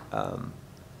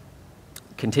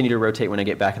continue to rotate when I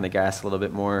get back in the gas a little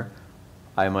bit more,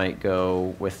 I might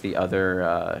go with the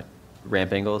other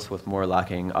ramp angles with more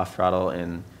locking off throttle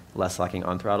and less locking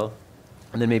on throttle,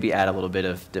 and then maybe add a little bit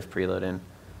of diff preload in.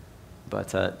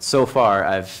 But so far,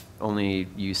 I've only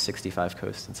used 65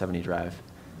 coast and 70 drive,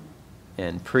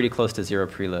 and pretty close to 0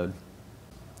 preload.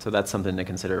 So that's something to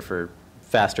consider for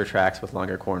faster tracks with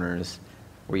longer corners,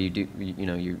 where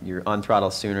you're on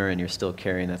throttle sooner and you're still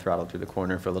carrying the throttle through the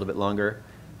corner for a little bit longer.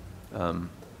 In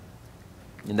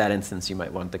that instance, you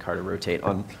might want the car to rotate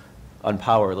on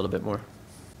power a little bit more.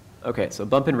 Okay, so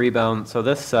bump and rebound. So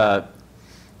this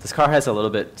car has a little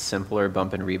bit simpler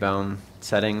bump and rebound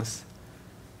settings,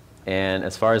 and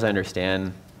as far as I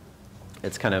understand,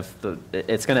 it's going to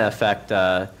affect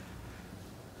the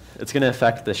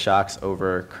shocks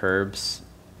over curbs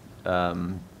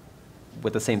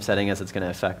with the same setting as it's going to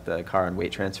affect the car on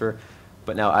weight transfer.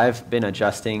 But now I've been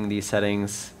adjusting these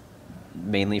settings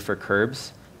mainly for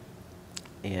curbs,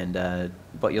 and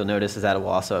what you'll notice is that it will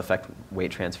also affect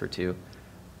weight transfer too,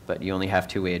 but you only have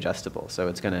two-way adjustable, so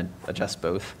it's going to adjust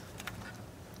both.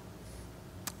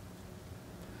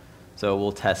 So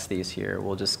we'll test these here.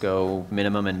 We'll just go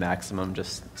minimum and maximum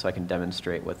just so I can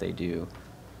demonstrate what they do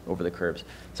over the curbs.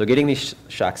 So getting these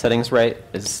shock settings right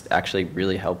is actually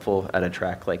really helpful at a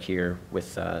track like here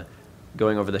with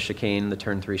going over the chicane, the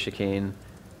turn 3 chicane,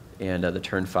 and the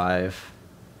turn 5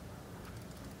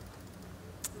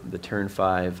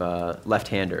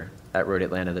 left-hander at Road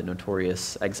Atlanta, the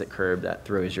notorious exit curb that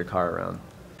throws your car around.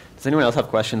 Does anyone else have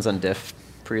questions on diff,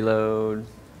 preload,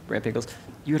 ramp angles?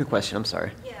 You had a question, I'm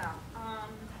sorry. Yeah.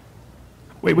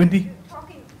 Wait, Wendy?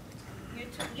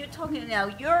 You're talking now,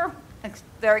 you're a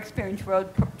very experienced road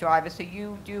driver, so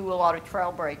you do a lot of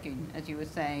trail braking, as you were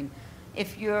saying.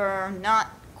 If you're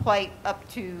not quite up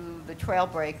to the trail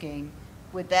braking,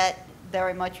 would that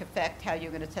very much affect how you're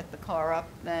going to set the car up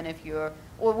then if you're,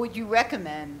 or would you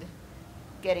recommend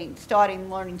starting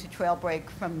learning to trail brake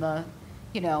from the,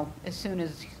 as soon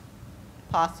as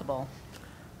possible?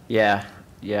 Yeah.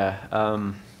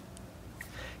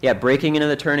 Braking into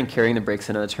the turn and carrying the brakes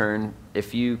into the turn.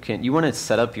 If you want to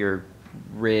set up your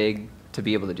rig to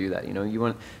be able to do that. You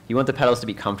want the pedals to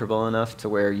be comfortable enough to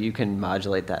where you can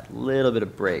modulate that little bit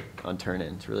of brake on turn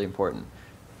in. It's really important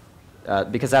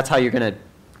because that's how you're going to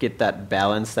get that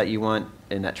balance that you want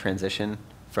in that transition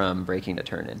from braking to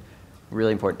turn in.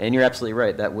 Really important. And you're absolutely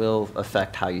right. That will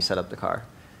affect how you set up the car.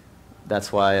 That's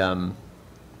why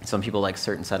some people like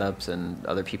certain setups and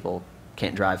other people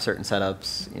can't drive certain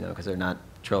setups, because they're not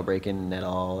trail braking at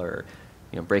all, or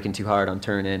braking too hard on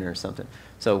turn in or something.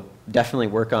 So definitely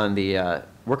work on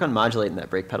modulating that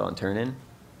brake pedal on turn in.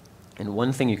 And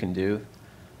one thing you can do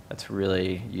that's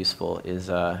really useful is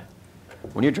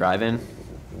when you're driving,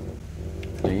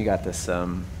 you got this. I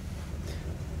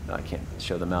can't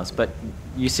show the mouse, but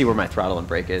you see where my throttle and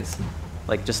brake is.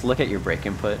 Like, just look at your brake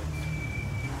input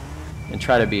and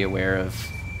try to be aware of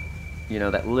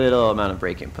that little amount of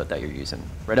brake input that you're using.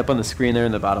 Right up on the screen there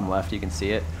in the bottom left, you can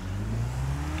see it.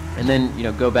 And then,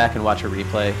 go back and watch a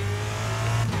replay.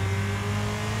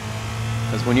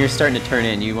 Because when you're starting to turn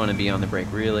in, you want to be on the brake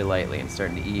really lightly and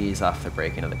starting to ease off the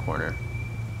brake into the corner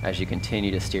as you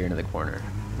continue to steer into the corner.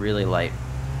 Really light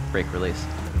brake release.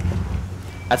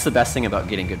 That's the best thing about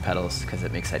getting good pedals, because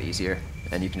it makes that easier,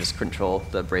 and you can just control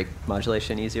the brake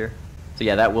modulation easier. So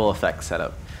yeah, that will affect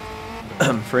setup.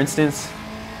 For instance,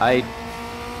 I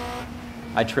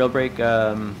trail brake.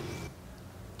 I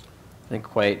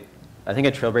think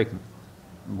I trail brake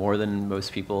more than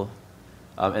most people,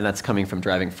 and that's coming from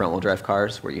driving front-wheel drive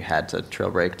cars where you had to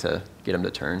trail brake to get them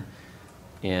to turn,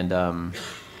 and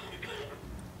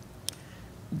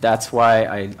that's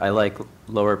why I like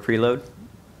lower preload,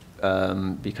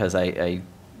 because I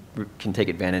can take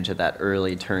advantage of that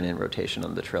early turn-in rotation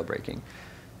on the trail braking.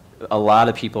 A lot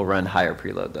of people run higher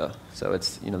preload though, so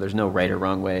it's there's no right or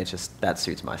wrong way. It's just that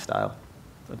suits my style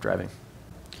of driving.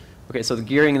 Okay, so the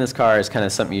gearing in this car is kind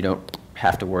of something you don't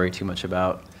have to worry too much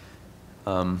about.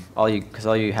 All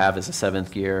you have is a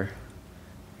 7th gear,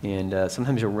 and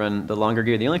sometimes you'll run the longer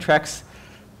gear. The only tracks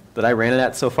that I ran it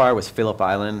at so far was Phillip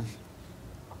Island,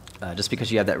 just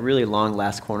because you have that really long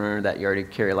last corner that you already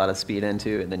carry a lot of speed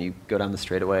into, and then you go down the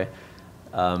straightaway,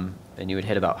 and you would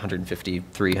hit about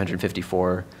 153,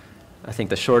 154. I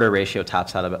think the shorter ratio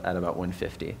tops out at about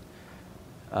 150.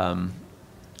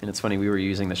 And it's funny, we were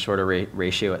using the shorter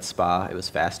ratio at Spa. It was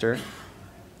faster.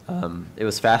 It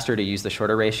was faster to use the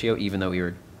shorter ratio, even though we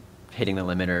were hitting the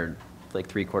limiter like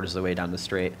 3/4 of the way down the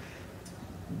straight,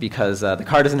 because the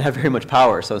car doesn't have very much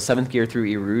power. So 7th gear through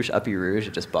up E Rouge,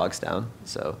 it just bogs down.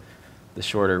 So the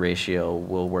shorter ratio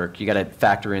will work. You got to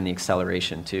factor in the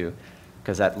acceleration too,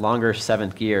 because that longer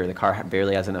 7th gear, the car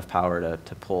barely has enough power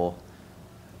to pull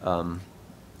and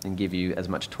give you as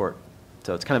much torque.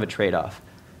 So it's kind of a trade-off.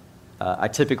 I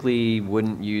typically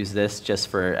wouldn't use this just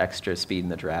for extra speed in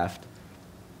the draft,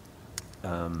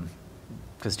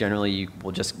 because generally you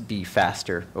will just be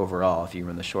faster overall if you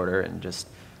run the shorter and just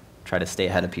try to stay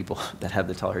ahead of people that have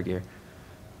the taller gear.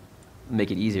 make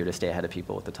it easier to stay ahead of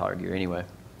people with the taller gear anyway.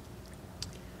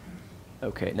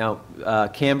 Okay, now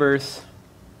cambers.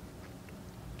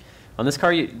 On this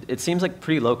car, it seems like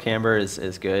pretty low camber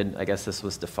is good. I guess this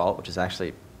was default, which is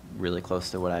actually really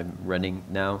close to what I'm running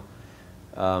now.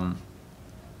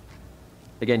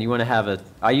 Again, you want to have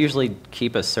I usually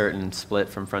keep a certain split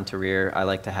from front to rear. I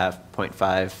like to have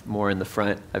 0.5 more in the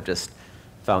front. I've just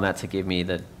found that to give me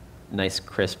the nice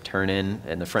crisp turn in,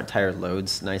 and the front tire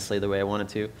loads nicely the way I want it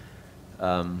to.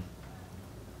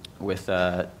 With,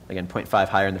 again, 0.5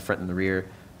 higher in the front than the rear.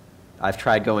 I've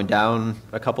tried going down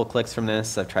a couple clicks from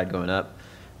this. I've tried going up.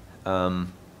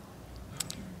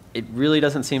 It really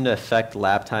doesn't seem to affect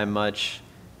lap time much,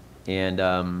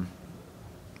 and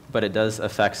but it does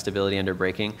affect stability under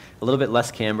braking. A little bit less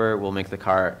camber will make the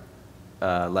car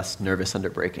less nervous under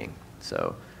braking.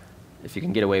 So if you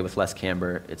can get away with less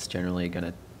camber, it's generally going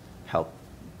to help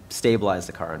stabilize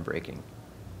the car on braking.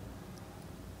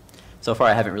 So far,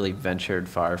 I haven't really ventured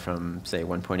far from, say,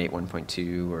 1.8,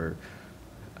 1.2, or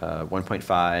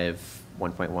 1.5,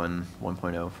 1.1,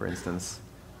 1.0, for instance.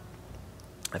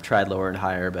 I've tried lower and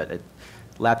higher, but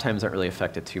lap times aren't really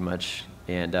affected too much.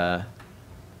 And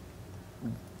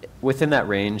within that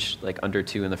range, like under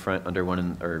 2 in the front, under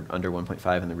 1 or under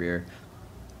 1.5 in the rear,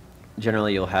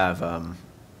 generally you'll have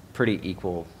pretty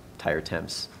equal tire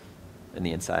temps in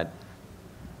the inside.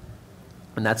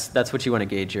 And that's what you want to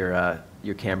gauge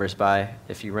your cambers by.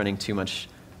 If you're running too much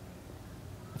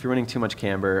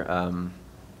camber,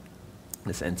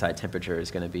 this inside temperature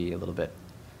is going to be a little bit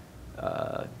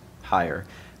higher.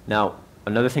 Now,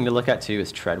 another thing to look at too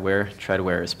is tread wear. Tread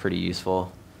wear is pretty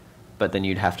useful, but then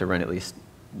you'd have to run at least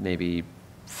maybe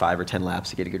 5 or 10 laps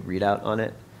to get a good readout on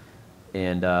it.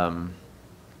 And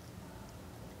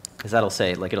because it'll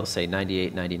say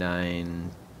 98,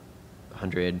 99,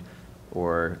 100,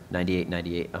 or 98,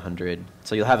 98, 100.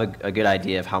 So you'll have a good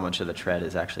idea of how much of the tread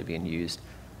is actually being used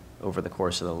over the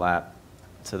course of the lap.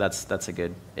 So that's a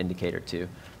good indicator too.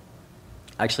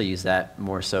 I actually use that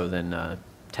more so than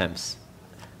temps.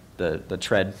 The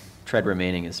tread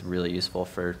remaining is really useful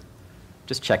for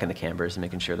just checking the cambers and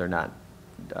making sure they're not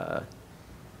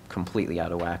completely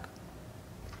out of whack.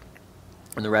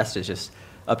 And the rest is just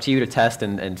up to you to test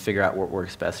and figure out what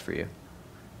works best for you.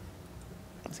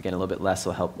 So again, a little bit less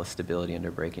will help with stability under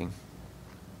braking.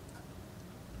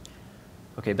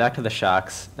 Okay, back to the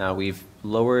shocks. Now we've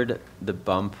lowered the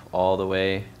bump all the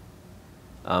way,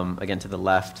 again, to the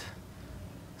left.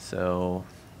 So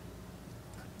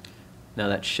now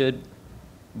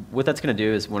what that's going to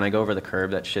do is when I go over the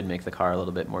curb, that should make the car a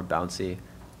little bit more bouncy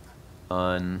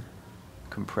on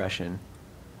compression.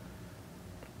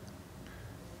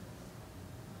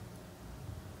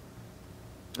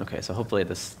 Okay, so hopefully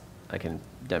I can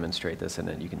demonstrate this and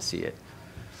then you can see it.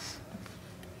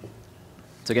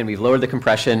 So again, we've lowered the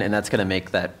compression, and that's going to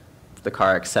make the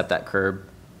car accept that curb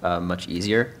much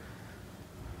easier.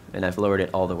 And I've lowered it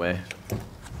all the way.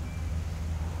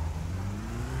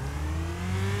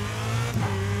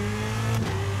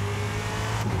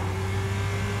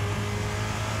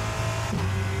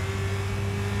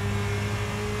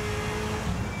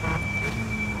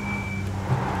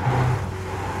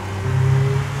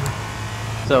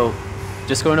 So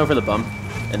just going over the bump,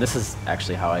 and this is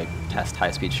actually how I test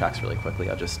high-speed shocks really quickly.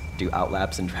 I'll just do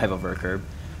outlaps and drive over a curb.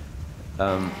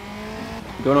 Going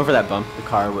over that bump, the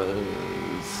car was,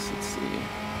 let's see,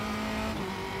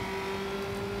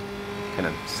 kind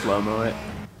of slow-mo it.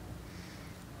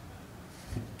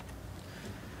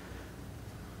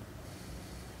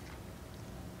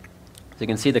 So you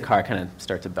can see the car kind of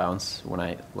start to bounce when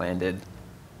I landed.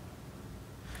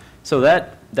 So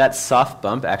that soft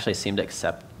bump actually seemed to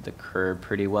accept the curb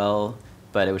pretty well,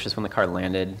 but it was just when the car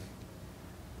landed,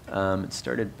 it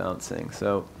started bouncing.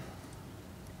 So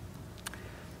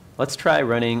let's try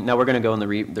running. Now we're going to go in the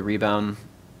rebound,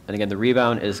 and again, the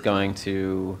rebound is going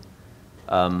to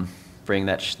bring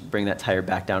that tire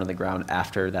back down to the ground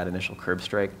after that initial curb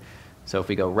strike. So if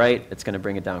we go right, it's going to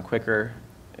bring it down quicker.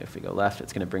 If we go left,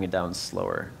 it's going to bring it down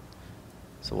slower.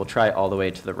 So we'll try all the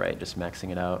way to the right, just maxing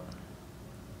it out.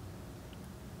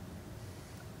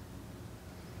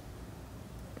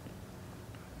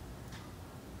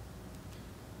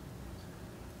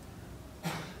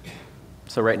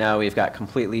 So right now we've got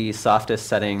completely softest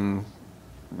setting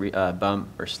bump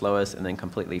or slowest, and then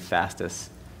completely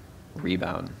fastest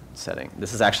rebound setting.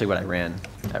 This is actually what I ran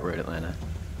at Road Atlanta.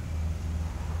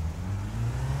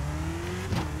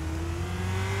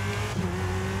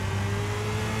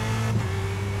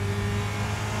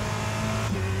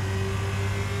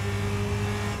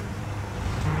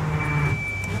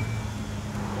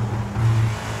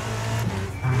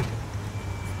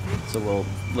 So we'll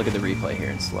look at the replay here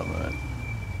in slow-mo.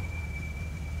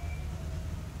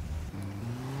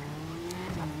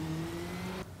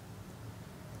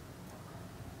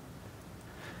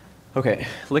 Okay,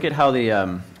 look at how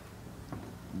the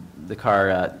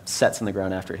car sets on the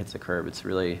ground after it hits the curb. It's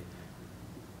really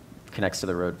connects to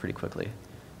the road pretty quickly.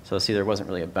 So see, there wasn't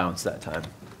really a bounce that time.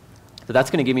 So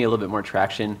that's going to give me a little bit more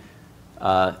traction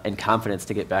and confidence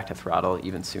to get back to throttle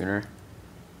even sooner.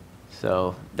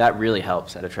 So that really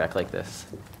helps at a track like this,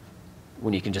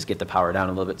 when you can just get the power down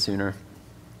a little bit sooner.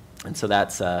 And so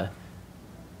that's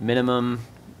minimum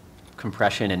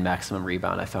compression and maximum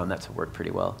rebound. I found that to work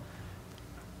pretty well.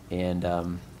 And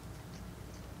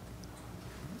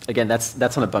again,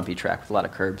 that's on a bumpy track with a lot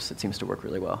of curbs. It seems to work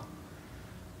really well.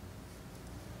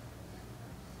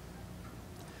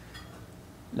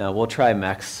 Now we'll try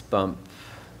max bump.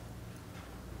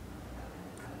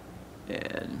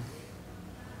 And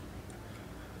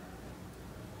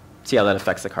see how that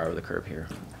affects the car with the curb here.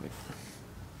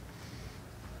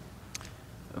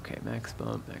 Okay, max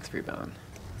bump, max rebound.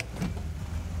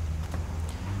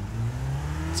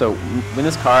 So in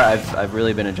this car, I've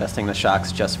really been adjusting the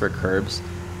shocks just for curbs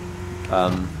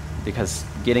because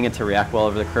getting it to react well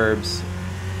over the curbs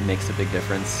makes a big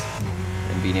difference,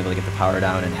 and being able to get the power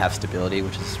down and have stability,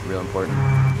 which is real important.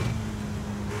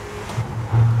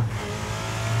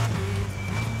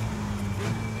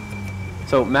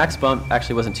 So max bump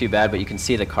actually wasn't too bad, but you can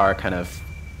see the car kind of,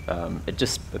 it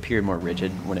just appeared more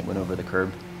rigid when it went over the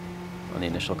curb on the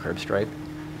initial curb stripe.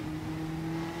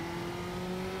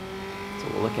 So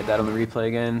we'll look at that on the replay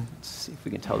again, see if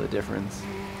we can tell the difference.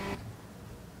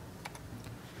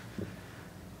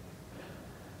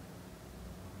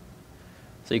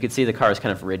 So you can see the car is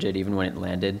kind of rigid even when it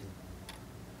landed.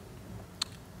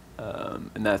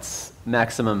 And that's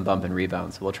maximum bump and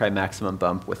rebound. So we'll try maximum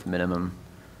bump with minimum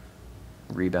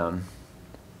rebound.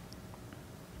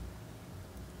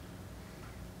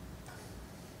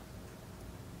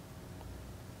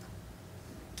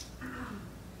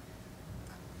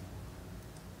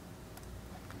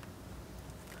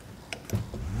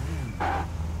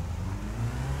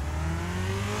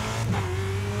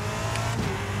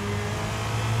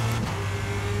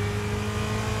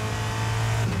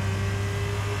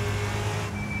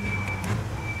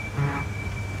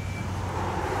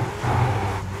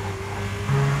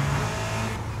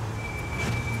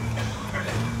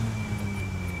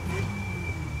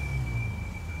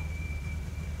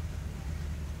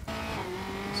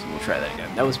 Try that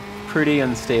again. That was pretty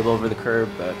unstable over the curb,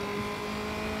 but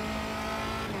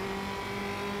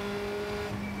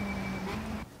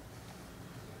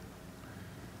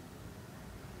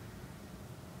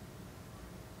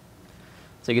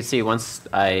so you can see once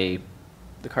the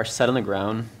car set on the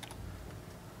ground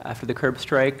after the curb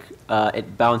strike,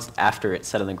 it bounced after it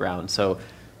set on the ground. So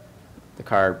the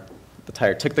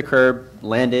tire took the curb,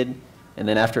 landed, and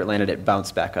then after it landed, it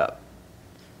bounced back up.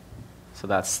 So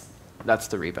that's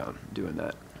the rebound, doing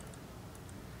that.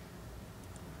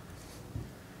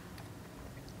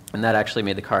 And that actually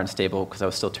made the car unstable because I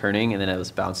was still turning and then I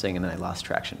was bouncing and then I lost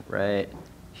traction right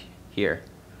here.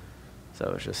 So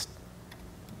it was just,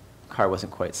 the car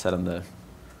wasn't quite set on the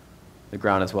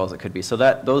ground as well as it could be. So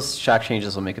those shock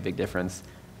changes will make a big difference.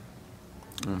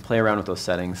 And play around with those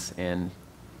settings, and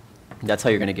that's how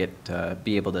you're going to get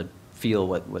be able to feel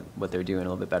what they're doing a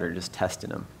little bit better, just testing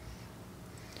them.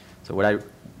 So what I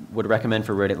would recommend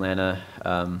for Road Atlanta,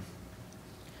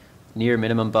 near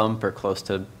minimum bump or close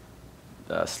to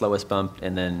slowest bump,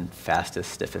 and then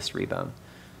fastest, stiffest rebound.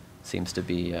 Seems to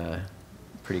be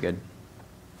pretty good.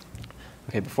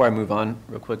 Okay, before I move on,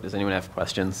 real quick, does anyone have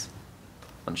questions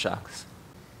on shocks?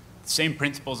 Same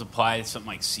principles apply to something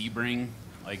like Sebring,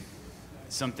 like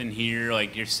something here,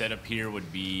 like your setup here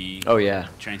would be. Oh yeah.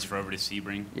 Transfer over to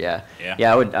Sebring. Yeah. Yeah.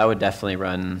 Yeah, I would definitely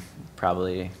run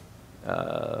probably.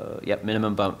 Yep,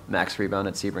 minimum bump, max rebound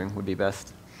at Sebring would be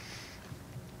best.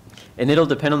 And it'll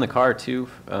depend on the car too.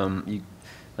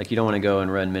 You don't want to go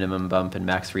and run minimum bump and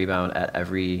max rebound at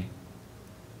every,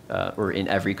 or in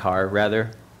every car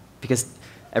rather, because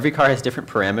every car has different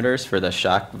parameters for the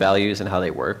shock values and how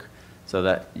they work. So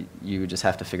that you just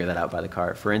have to figure that out by the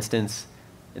car. For instance,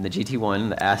 in the GT1,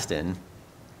 the Aston,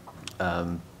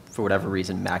 for whatever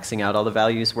reason, maxing out all the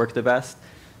values worked the best.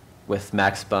 With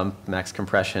max bump, max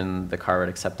compression, the car would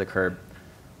accept the curb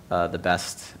the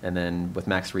best, and then with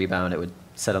max rebound, it would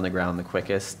set on the ground the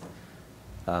quickest.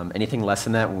 Anything less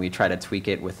than that, when we try to tweak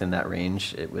it within that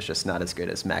range, it was just not as good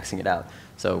as maxing it out.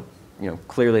 So,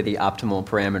 clearly the optimal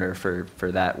parameter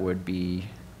for that would be,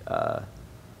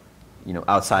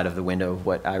 outside of the window of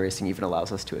what iRacing even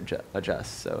allows us to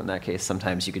adjust. So in that case,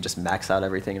 sometimes you could just max out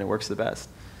everything and it works the best.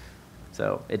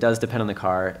 So it does depend on the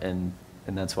car, and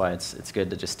that's why it's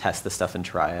good to just test the stuff and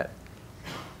try it.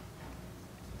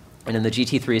 And in the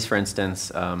GT3s, for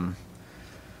instance,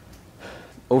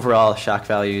 overall shock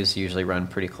values usually run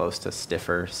pretty close to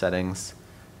stiffer settings,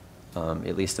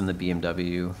 at least in the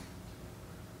BMW.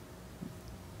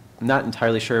 I'm not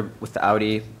entirely sure with the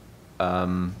Audi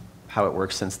how it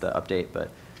works since the update,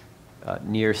 but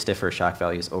near stiffer shock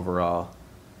values overall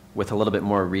with a little bit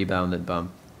more rebounded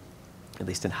bump, at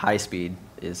least in high speed,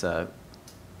 is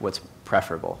what's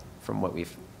preferable from what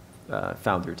we've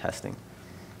found through testing.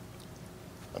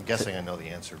 I'm guessing I know the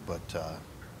answer, but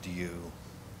do you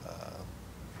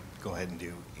go ahead and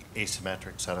do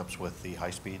asymmetric setups with the high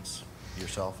speeds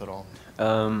yourself at all?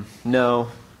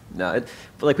 No. But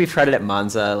like we've tried it at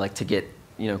Monza, like to get,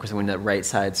 because when the right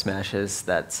side smashes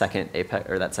that second apex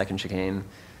or that second chicane,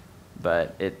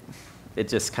 but it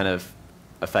just kind of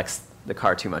affects the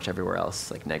car too much everywhere else,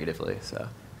 like negatively. So,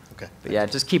 okay. But yeah,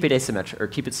 just keep it asymmetric or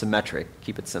keep it symmetric,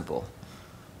 keep it simple.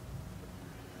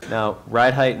 Now,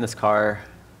 ride height in this car.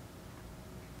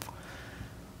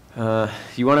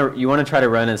 You want to try to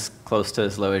run as close to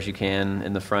as low as you can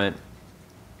in the front.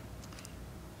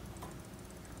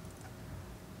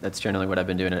 That's generally what I've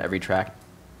been doing at every track.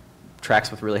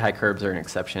 Tracks with really high curbs are an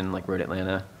exception, like Road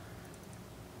Atlanta.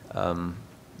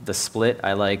 The split,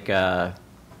 I've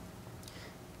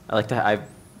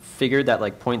figured that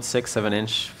like 0.6 of an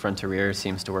inch front to rear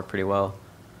seems to work pretty well.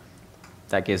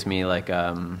 That gives me like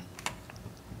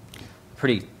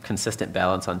pretty consistent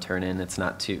balance on turn in. It's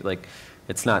not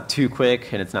too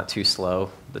quick and it's not too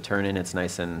slow. The turn in, it's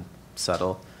nice and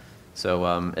subtle.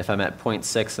 So if I'm at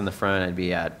 0.6 in the front, I'd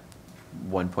be at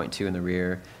 1.2 in the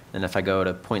rear. And if I go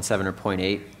to 0.7 or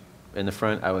 0.8 in the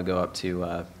front, I would go up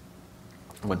to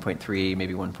 1.3,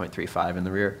 maybe 1.35 in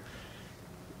the rear.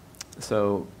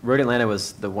 So Road Atlanta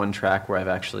was the one track where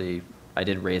I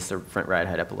did raise the front ride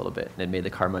height up a little bit. And it made the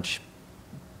car much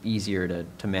easier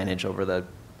to manage over the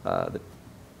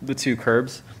two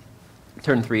curbs,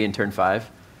 turn 3 and turn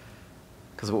 5.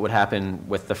 Because what would happen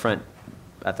with the front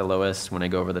at the lowest when I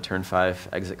go over the turn 5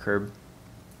 exit curb,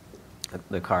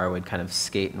 the car would kind of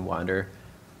skate and wander,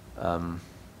 and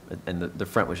the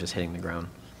front was just hitting the ground.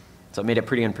 So it made it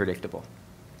pretty unpredictable.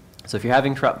 So if you're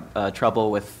having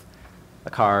trouble with a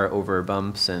car over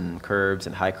bumps and curbs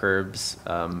and high curbs,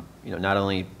 not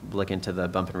only look into the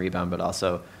bump and rebound, but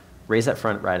also raise that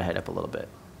front ride height up a little bit.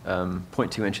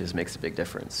 0.2 inches makes a big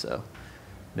difference, so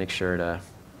make sure to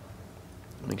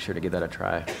give that a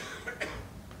try.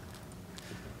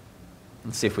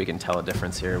 Let's see if we can tell a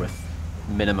difference here with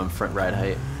minimum front ride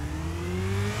height.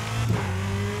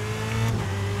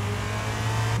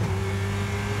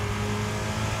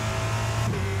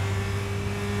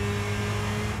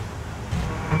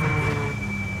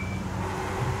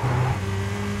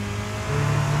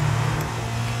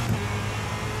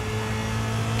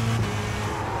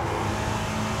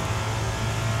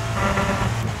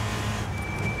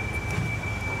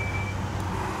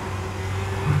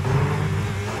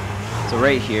 So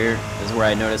right here is where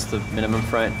I noticed the minimum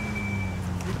front,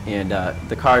 and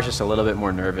the car is just a little bit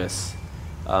more nervous.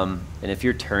 And if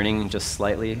you're turning just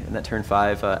slightly in that turn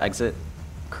 5 exit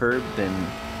curb, then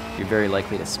you're very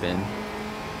likely to spin.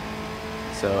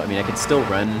 So I mean, I could still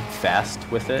run fast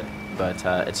with it, but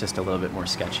it's just a little bit more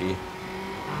sketchy.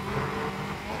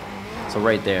 So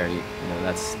right there,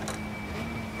 that's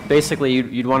basically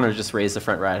you'd want to just raise the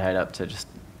front ride height up to just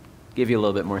give you a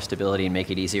little bit more stability and make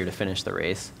it easier to finish the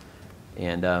race.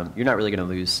 And you're not really going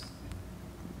to lose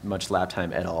much lap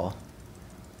time at all,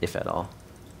 if at all.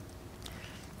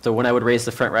 So when I would raise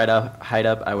the front height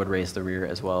up, I would raise the rear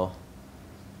as well,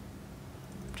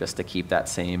 just to keep that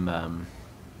same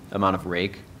amount of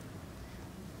rake.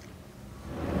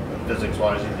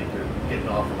 Physics-wise, you think you're getting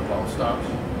off of the bump stops?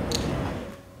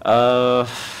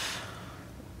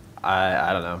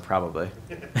 I don't know, probably.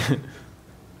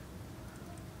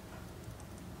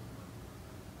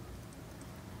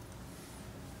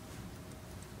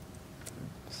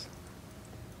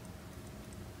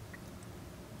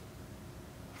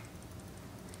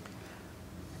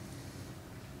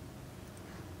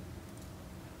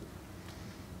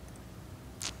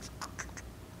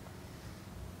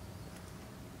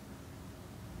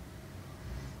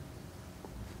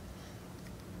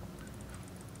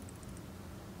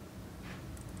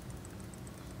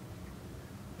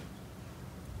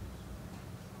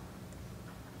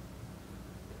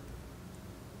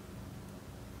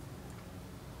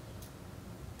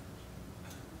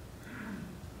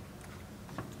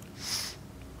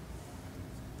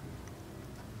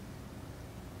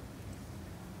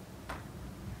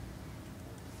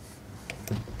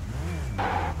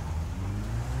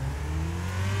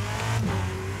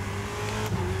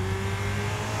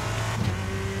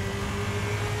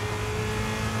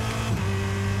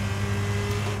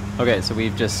 Okay, so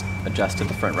we've just adjusted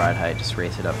the front ride height, just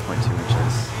raised it up 0.2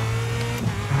 inches.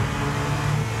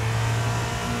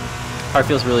 Car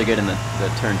feels really good in the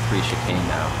turn 3 chicane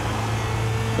now.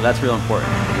 So that's real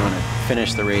important. You want to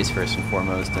finish the race first and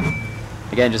foremost, and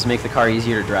again, just make the car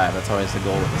easier to drive. That's always the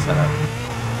goal with the setup.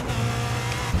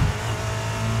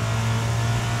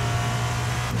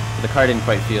 The car didn't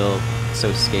quite feel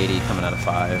so skatey coming out of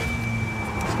 5.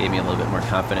 Just gave me a little bit more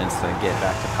confidence to get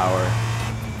back to power.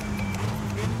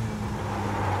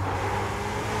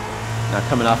 Now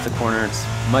coming off the corner, it's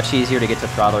much easier to get to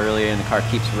throttle earlier, and the car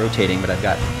keeps rotating, but I've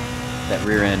got that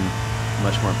rear end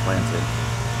much more planted.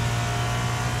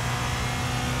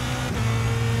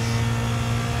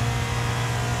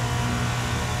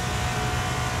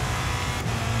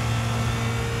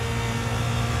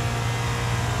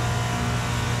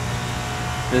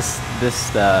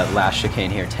 This last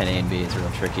chicane here, 10A and B, is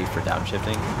real tricky for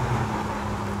downshifting.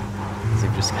 Because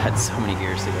you've just got so many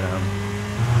gears to go down.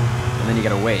 And then you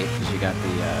gotta wait, because you got the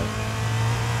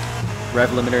rev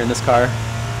limiter in this car.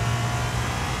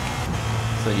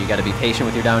 So you gotta be patient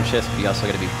with your downshift, but you also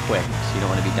gotta be quick, so you don't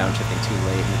want to be downshifting too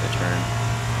late into the turn.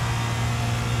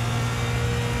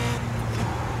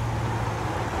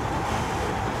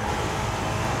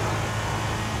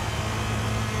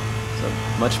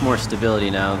 Much more stability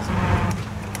now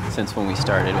since when we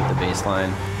started with the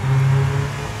baseline.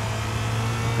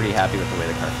 I'm pretty happy with the way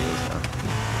the car feels now.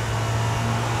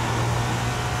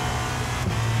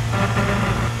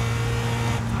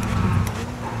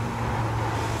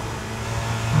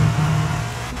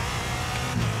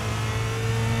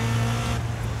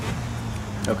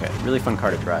 Okay, really fun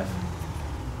car to drive.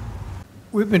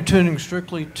 We've been tuning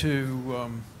strictly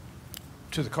to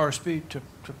the car speed, to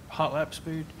hot lap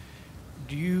speed.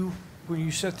 Do you, when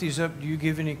you set these up, do you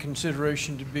give any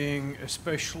consideration to being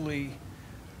especially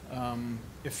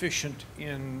efficient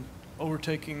in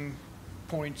overtaking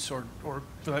points or for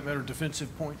that matter,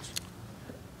 defensive points?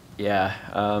 Yeah.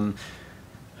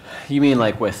 You mean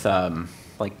like with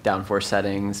like downforce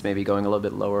settings, maybe going a little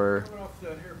bit lower? Coming off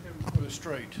that hairpin before the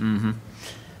straight. Mm-hmm.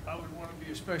 I would want to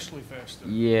be especially fast.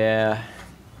 Yeah.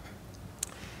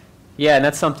 Yeah, and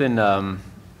that's something.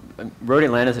 Road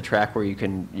Atlanta is a track where you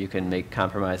can make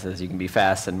compromises. You can be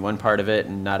fast in one part of it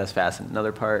and not as fast in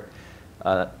another part,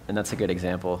 and that's a good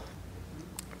example.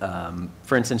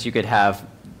 For instance, you could have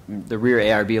the rear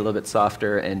ARB a little bit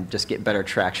softer and just get better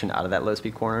traction out of that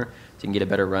low-speed corner, so you can get a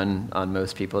better run on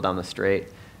most people down the straight.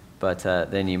 But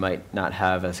then you might not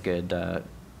have as good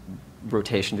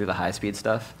rotation through the high-speed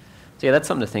stuff. So yeah, that's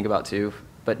something to think about too.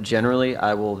 But generally,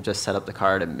 I will just set up the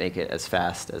car to make it as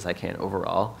fast as I can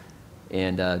overall,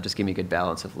 and just give me a good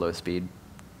balance of low-speed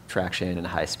traction and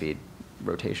high-speed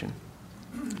rotation.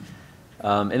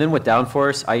 And then with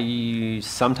downforce, I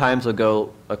sometimes will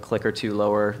go a click or two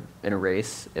lower in a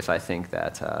race if I think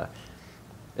that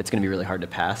it's going to be really hard to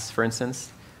pass, for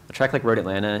instance. A track like Road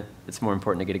Atlanta, it's more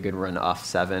important to get a good run off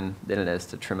 7 than it is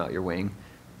to trim out your wing.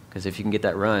 Because if you can get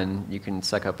that run, you can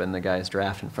suck up in the guy's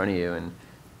draft in front of you and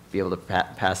be able to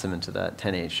pass him into that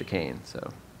 10A chicane.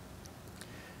 So.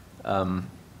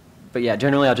 But yeah,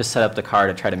 generally I'll just set up the car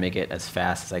to try to make it as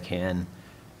fast as I can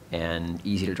and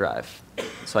easy to drive,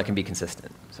 so I can be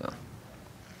consistent. So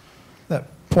that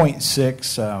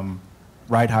 0.6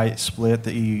 ride height split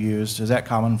that you used, is that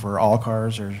common for all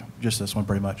cars or just this one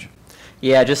pretty much?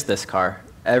 Yeah, just this car.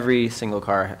 Every single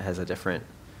car has a different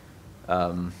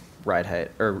ride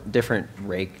height or different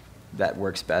rake that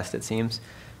works best, it seems.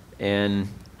 And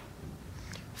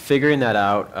figuring that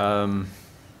out,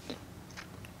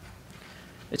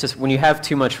 it's just when you have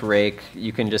too much rake,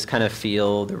 you can just kind of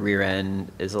feel the rear end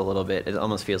is a little bit, it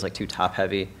almost feels like too top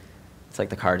heavy. It's like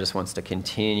the car just wants to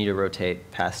continue to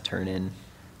rotate past turn in,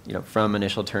 you know, from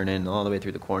initial turn in all the way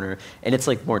through the corner. And it's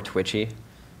like more twitchy.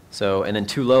 So, and then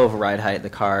too low of a ride height,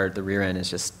 the rear end is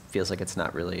just feels like it's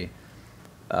not really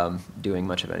doing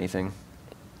much of anything.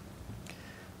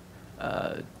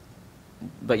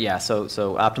 But yeah, so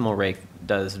optimal rake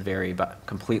does vary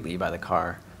completely by the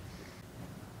car.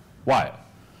 Wyatt,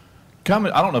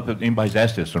 I don't know if anybody's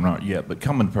asked this or not yet, but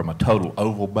coming from a total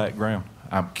oval background,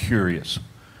 I'm curious.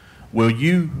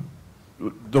 The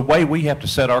way we have to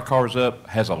set our cars up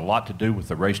has a lot to do with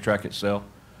the racetrack itself.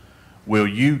 Will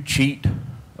you cheat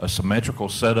a symmetrical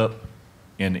setup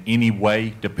in any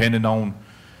way, depending on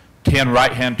 10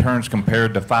 right-hand turns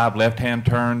compared to 5 left-hand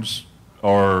turns,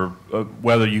 or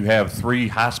whether you have 3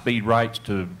 high-speed rights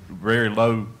to very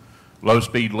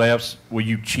low-speed lefts? Will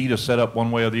you cheat a setup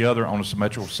one way or the other on a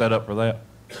symmetrical setup for that?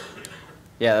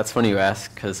 Yeah, that's funny you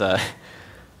ask, because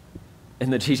in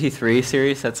the GT3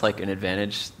 series, that's like an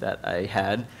advantage that I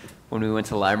had when we went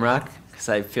to Lime Rock, because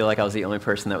I feel like I was the only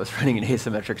person that was running an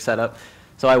asymmetric setup.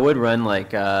 So I would run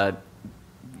like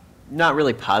not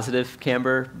really positive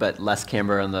camber, but less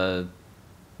camber on the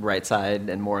right side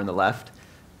and more on the left.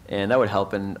 And that would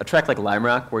help. In a track like Lime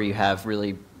Rock, where you have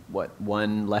really,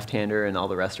 one left-hander and all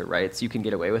the rest are rights, you can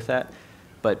get away with that.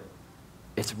 But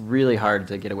it's really hard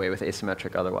to get away with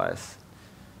asymmetric otherwise.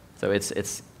 So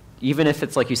it's even if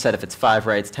it's, like you said, if it's 5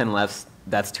 rights, 10 lefts,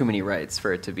 that's too many rights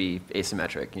for it to be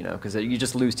asymmetric, because you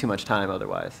just lose too much time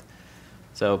otherwise.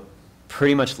 So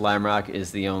pretty much Lime Rock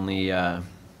is the only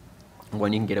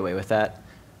one you can get away with that.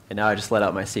 And now I just let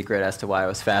out my secret as to why I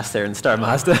was fast there in Star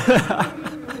Mazda.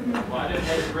 Well, I didn't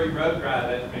have a great road drive.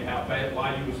 That me how fast,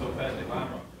 why you were so fast at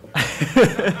Lime Rock.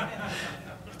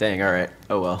 Dang, all right.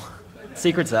 Oh, well.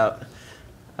 Secret's out.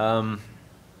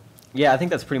 Yeah, I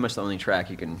think that's pretty much the only track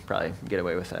you can probably get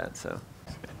away with that.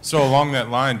 So along that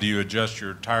line, do you adjust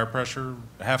your tire pressure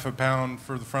half a pound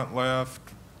for the front left,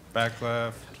 back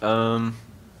left?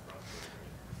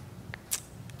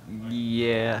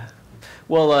 Yeah.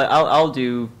 Well, I'll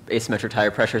do asymmetric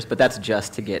tire pressures, but that's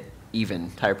just to get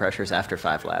even tire pressures after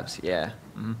 5 laps. Yeah.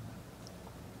 Mm-hmm.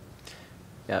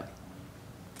 Yep.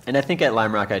 And I think at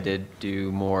Lime Rock I did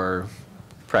do more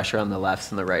pressure on the lefts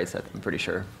than the rights, I'm pretty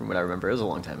sure, from what I remember. It was a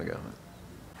long time ago.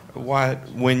 Wyatt,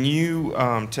 when you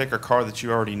take a car that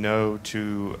you already know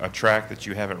to a track that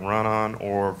you haven't run on,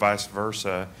 or vice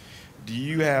versa, do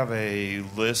you have a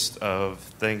list of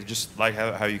things, just like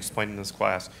how you explained in this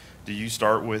class? Do you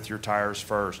start with your tires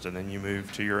first, and then you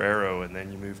move to your aero, and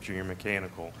then you move to your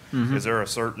mechanical? Mm-hmm. Is there a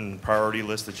certain priority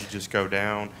list that you just go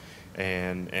down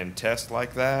and test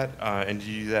like that? And do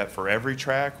you do that for every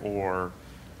track, or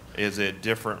is it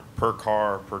different per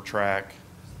car, per track?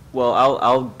 Well,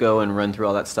 I'll go and run through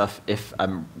all that stuff if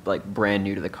I'm like brand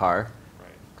new to the car.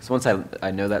 Because once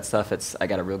I know that stuff, I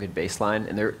got a real good baseline,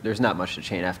 and there's not much to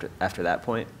change after that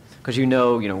point. Because you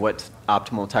know what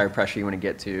optimal tire pressure you want to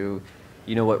get to,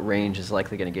 you know what range is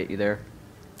likely going to get you there.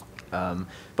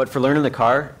 But for learning the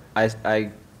car,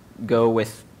 I go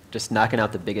with just knocking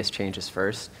out the biggest changes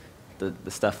first,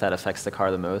 the stuff that affects the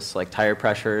car the most, like tire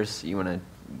pressures. You want to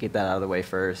get that out of the way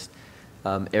first.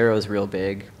 Aero is real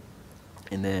big,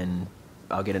 and then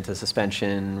I'll get into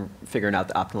suspension, figuring out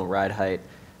the optimal ride height.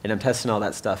 And I'm testing all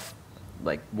that stuff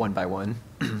like one by one,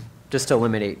 just to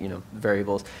eliminate,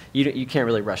 variables. You can't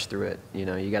really rush through it. You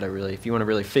got to really, if you want to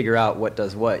really figure out what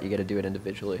does what, you got to do it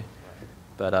individually.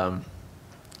 But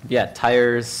yeah,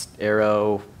 tires,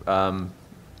 aero,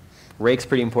 rake's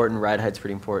pretty important, ride height's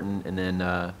pretty important, and then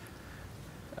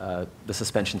the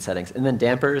suspension settings, and then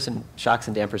dampers and shocks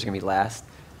and dampers are gonna be last,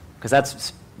 because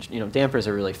that's, dampers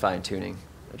are really fine tuning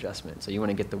adjustment. So you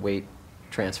want to get the weight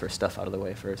transfer stuff out of the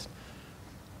way first.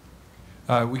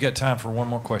 We got time for one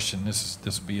more question. This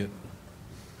will be it.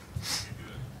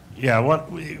 Yeah,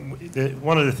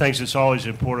 one of the things that's always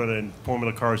important in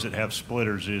formula cars that have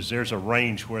splitters is there's a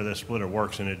range where the splitter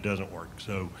works and it doesn't work.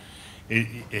 So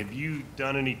have you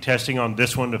done any testing on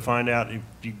this one to find out if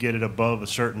you get it above a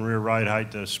certain rear ride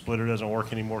height, the splitter doesn't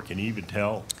work anymore? Can you even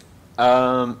tell?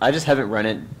 I just haven't run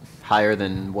it higher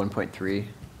than 1.3.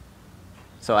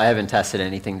 So I haven't tested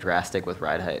anything drastic with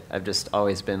ride height. I've just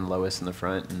always been lowest in the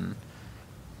front and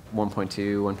 1.2,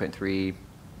 1.3,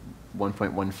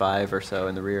 1.15 or so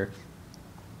in the rear.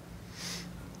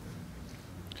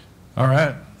 All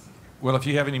right. Well, if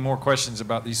you have any more questions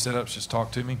about these setups, just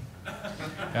talk to me.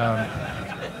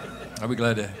 I'll be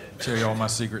glad to share you all my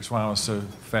secrets why I was so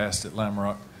fast at Lime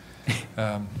Rock.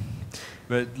 But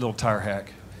little tire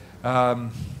hack.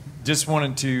 Just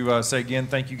wanted to say again,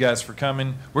 thank you guys for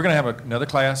coming. We're going to have another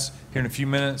class here in a few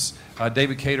minutes.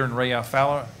 David Cater and Ray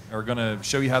Alfala are going to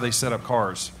show you how they set up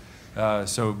cars. So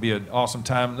it'll be an awesome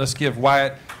time. Let's give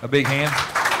Wyatt a big hand.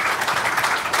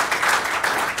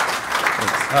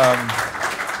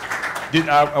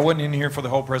 I wasn't in here for the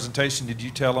whole presentation. Did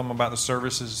you tell them about the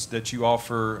services that you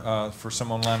offer for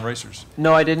some online racers?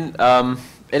 No, I didn't. And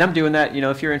I'm doing that.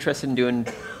 If you're interested in doing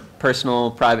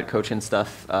personal, private coaching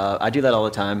stuff, I do that all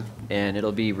the time, and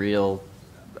it'll be real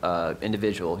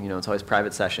individual. It's always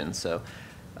private sessions. So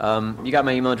you got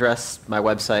my email address, my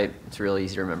website. It's real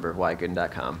easy to remember,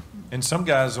 wyattgooden.com. And some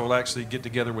guys will actually get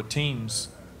together with teams,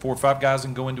 4 or 5 guys,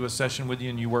 and go into a session with you,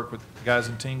 and you work with guys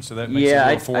in teams, so that makes it a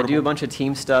little affordable. I do a bunch of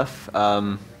team stuff.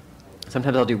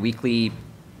 Sometimes I'll do weekly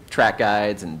track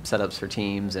guides and setups for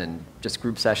teams, and just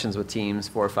group sessions with teams,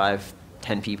 4 or 5,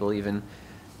 10 people even.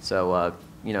 So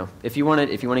if you want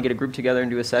to get a group together and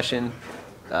do a session,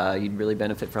 you'd really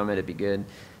benefit from it. It'd be good,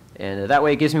 and that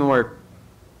way it gives me more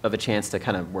of a chance to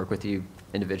kind of work with you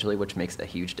individually, which makes a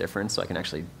huge difference. So I can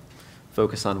actually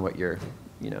focus on what your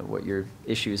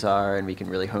issues are, and we can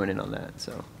really hone in on that.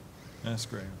 So That's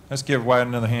great. Let's give Wyatt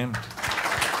another hand.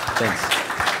 Thanks.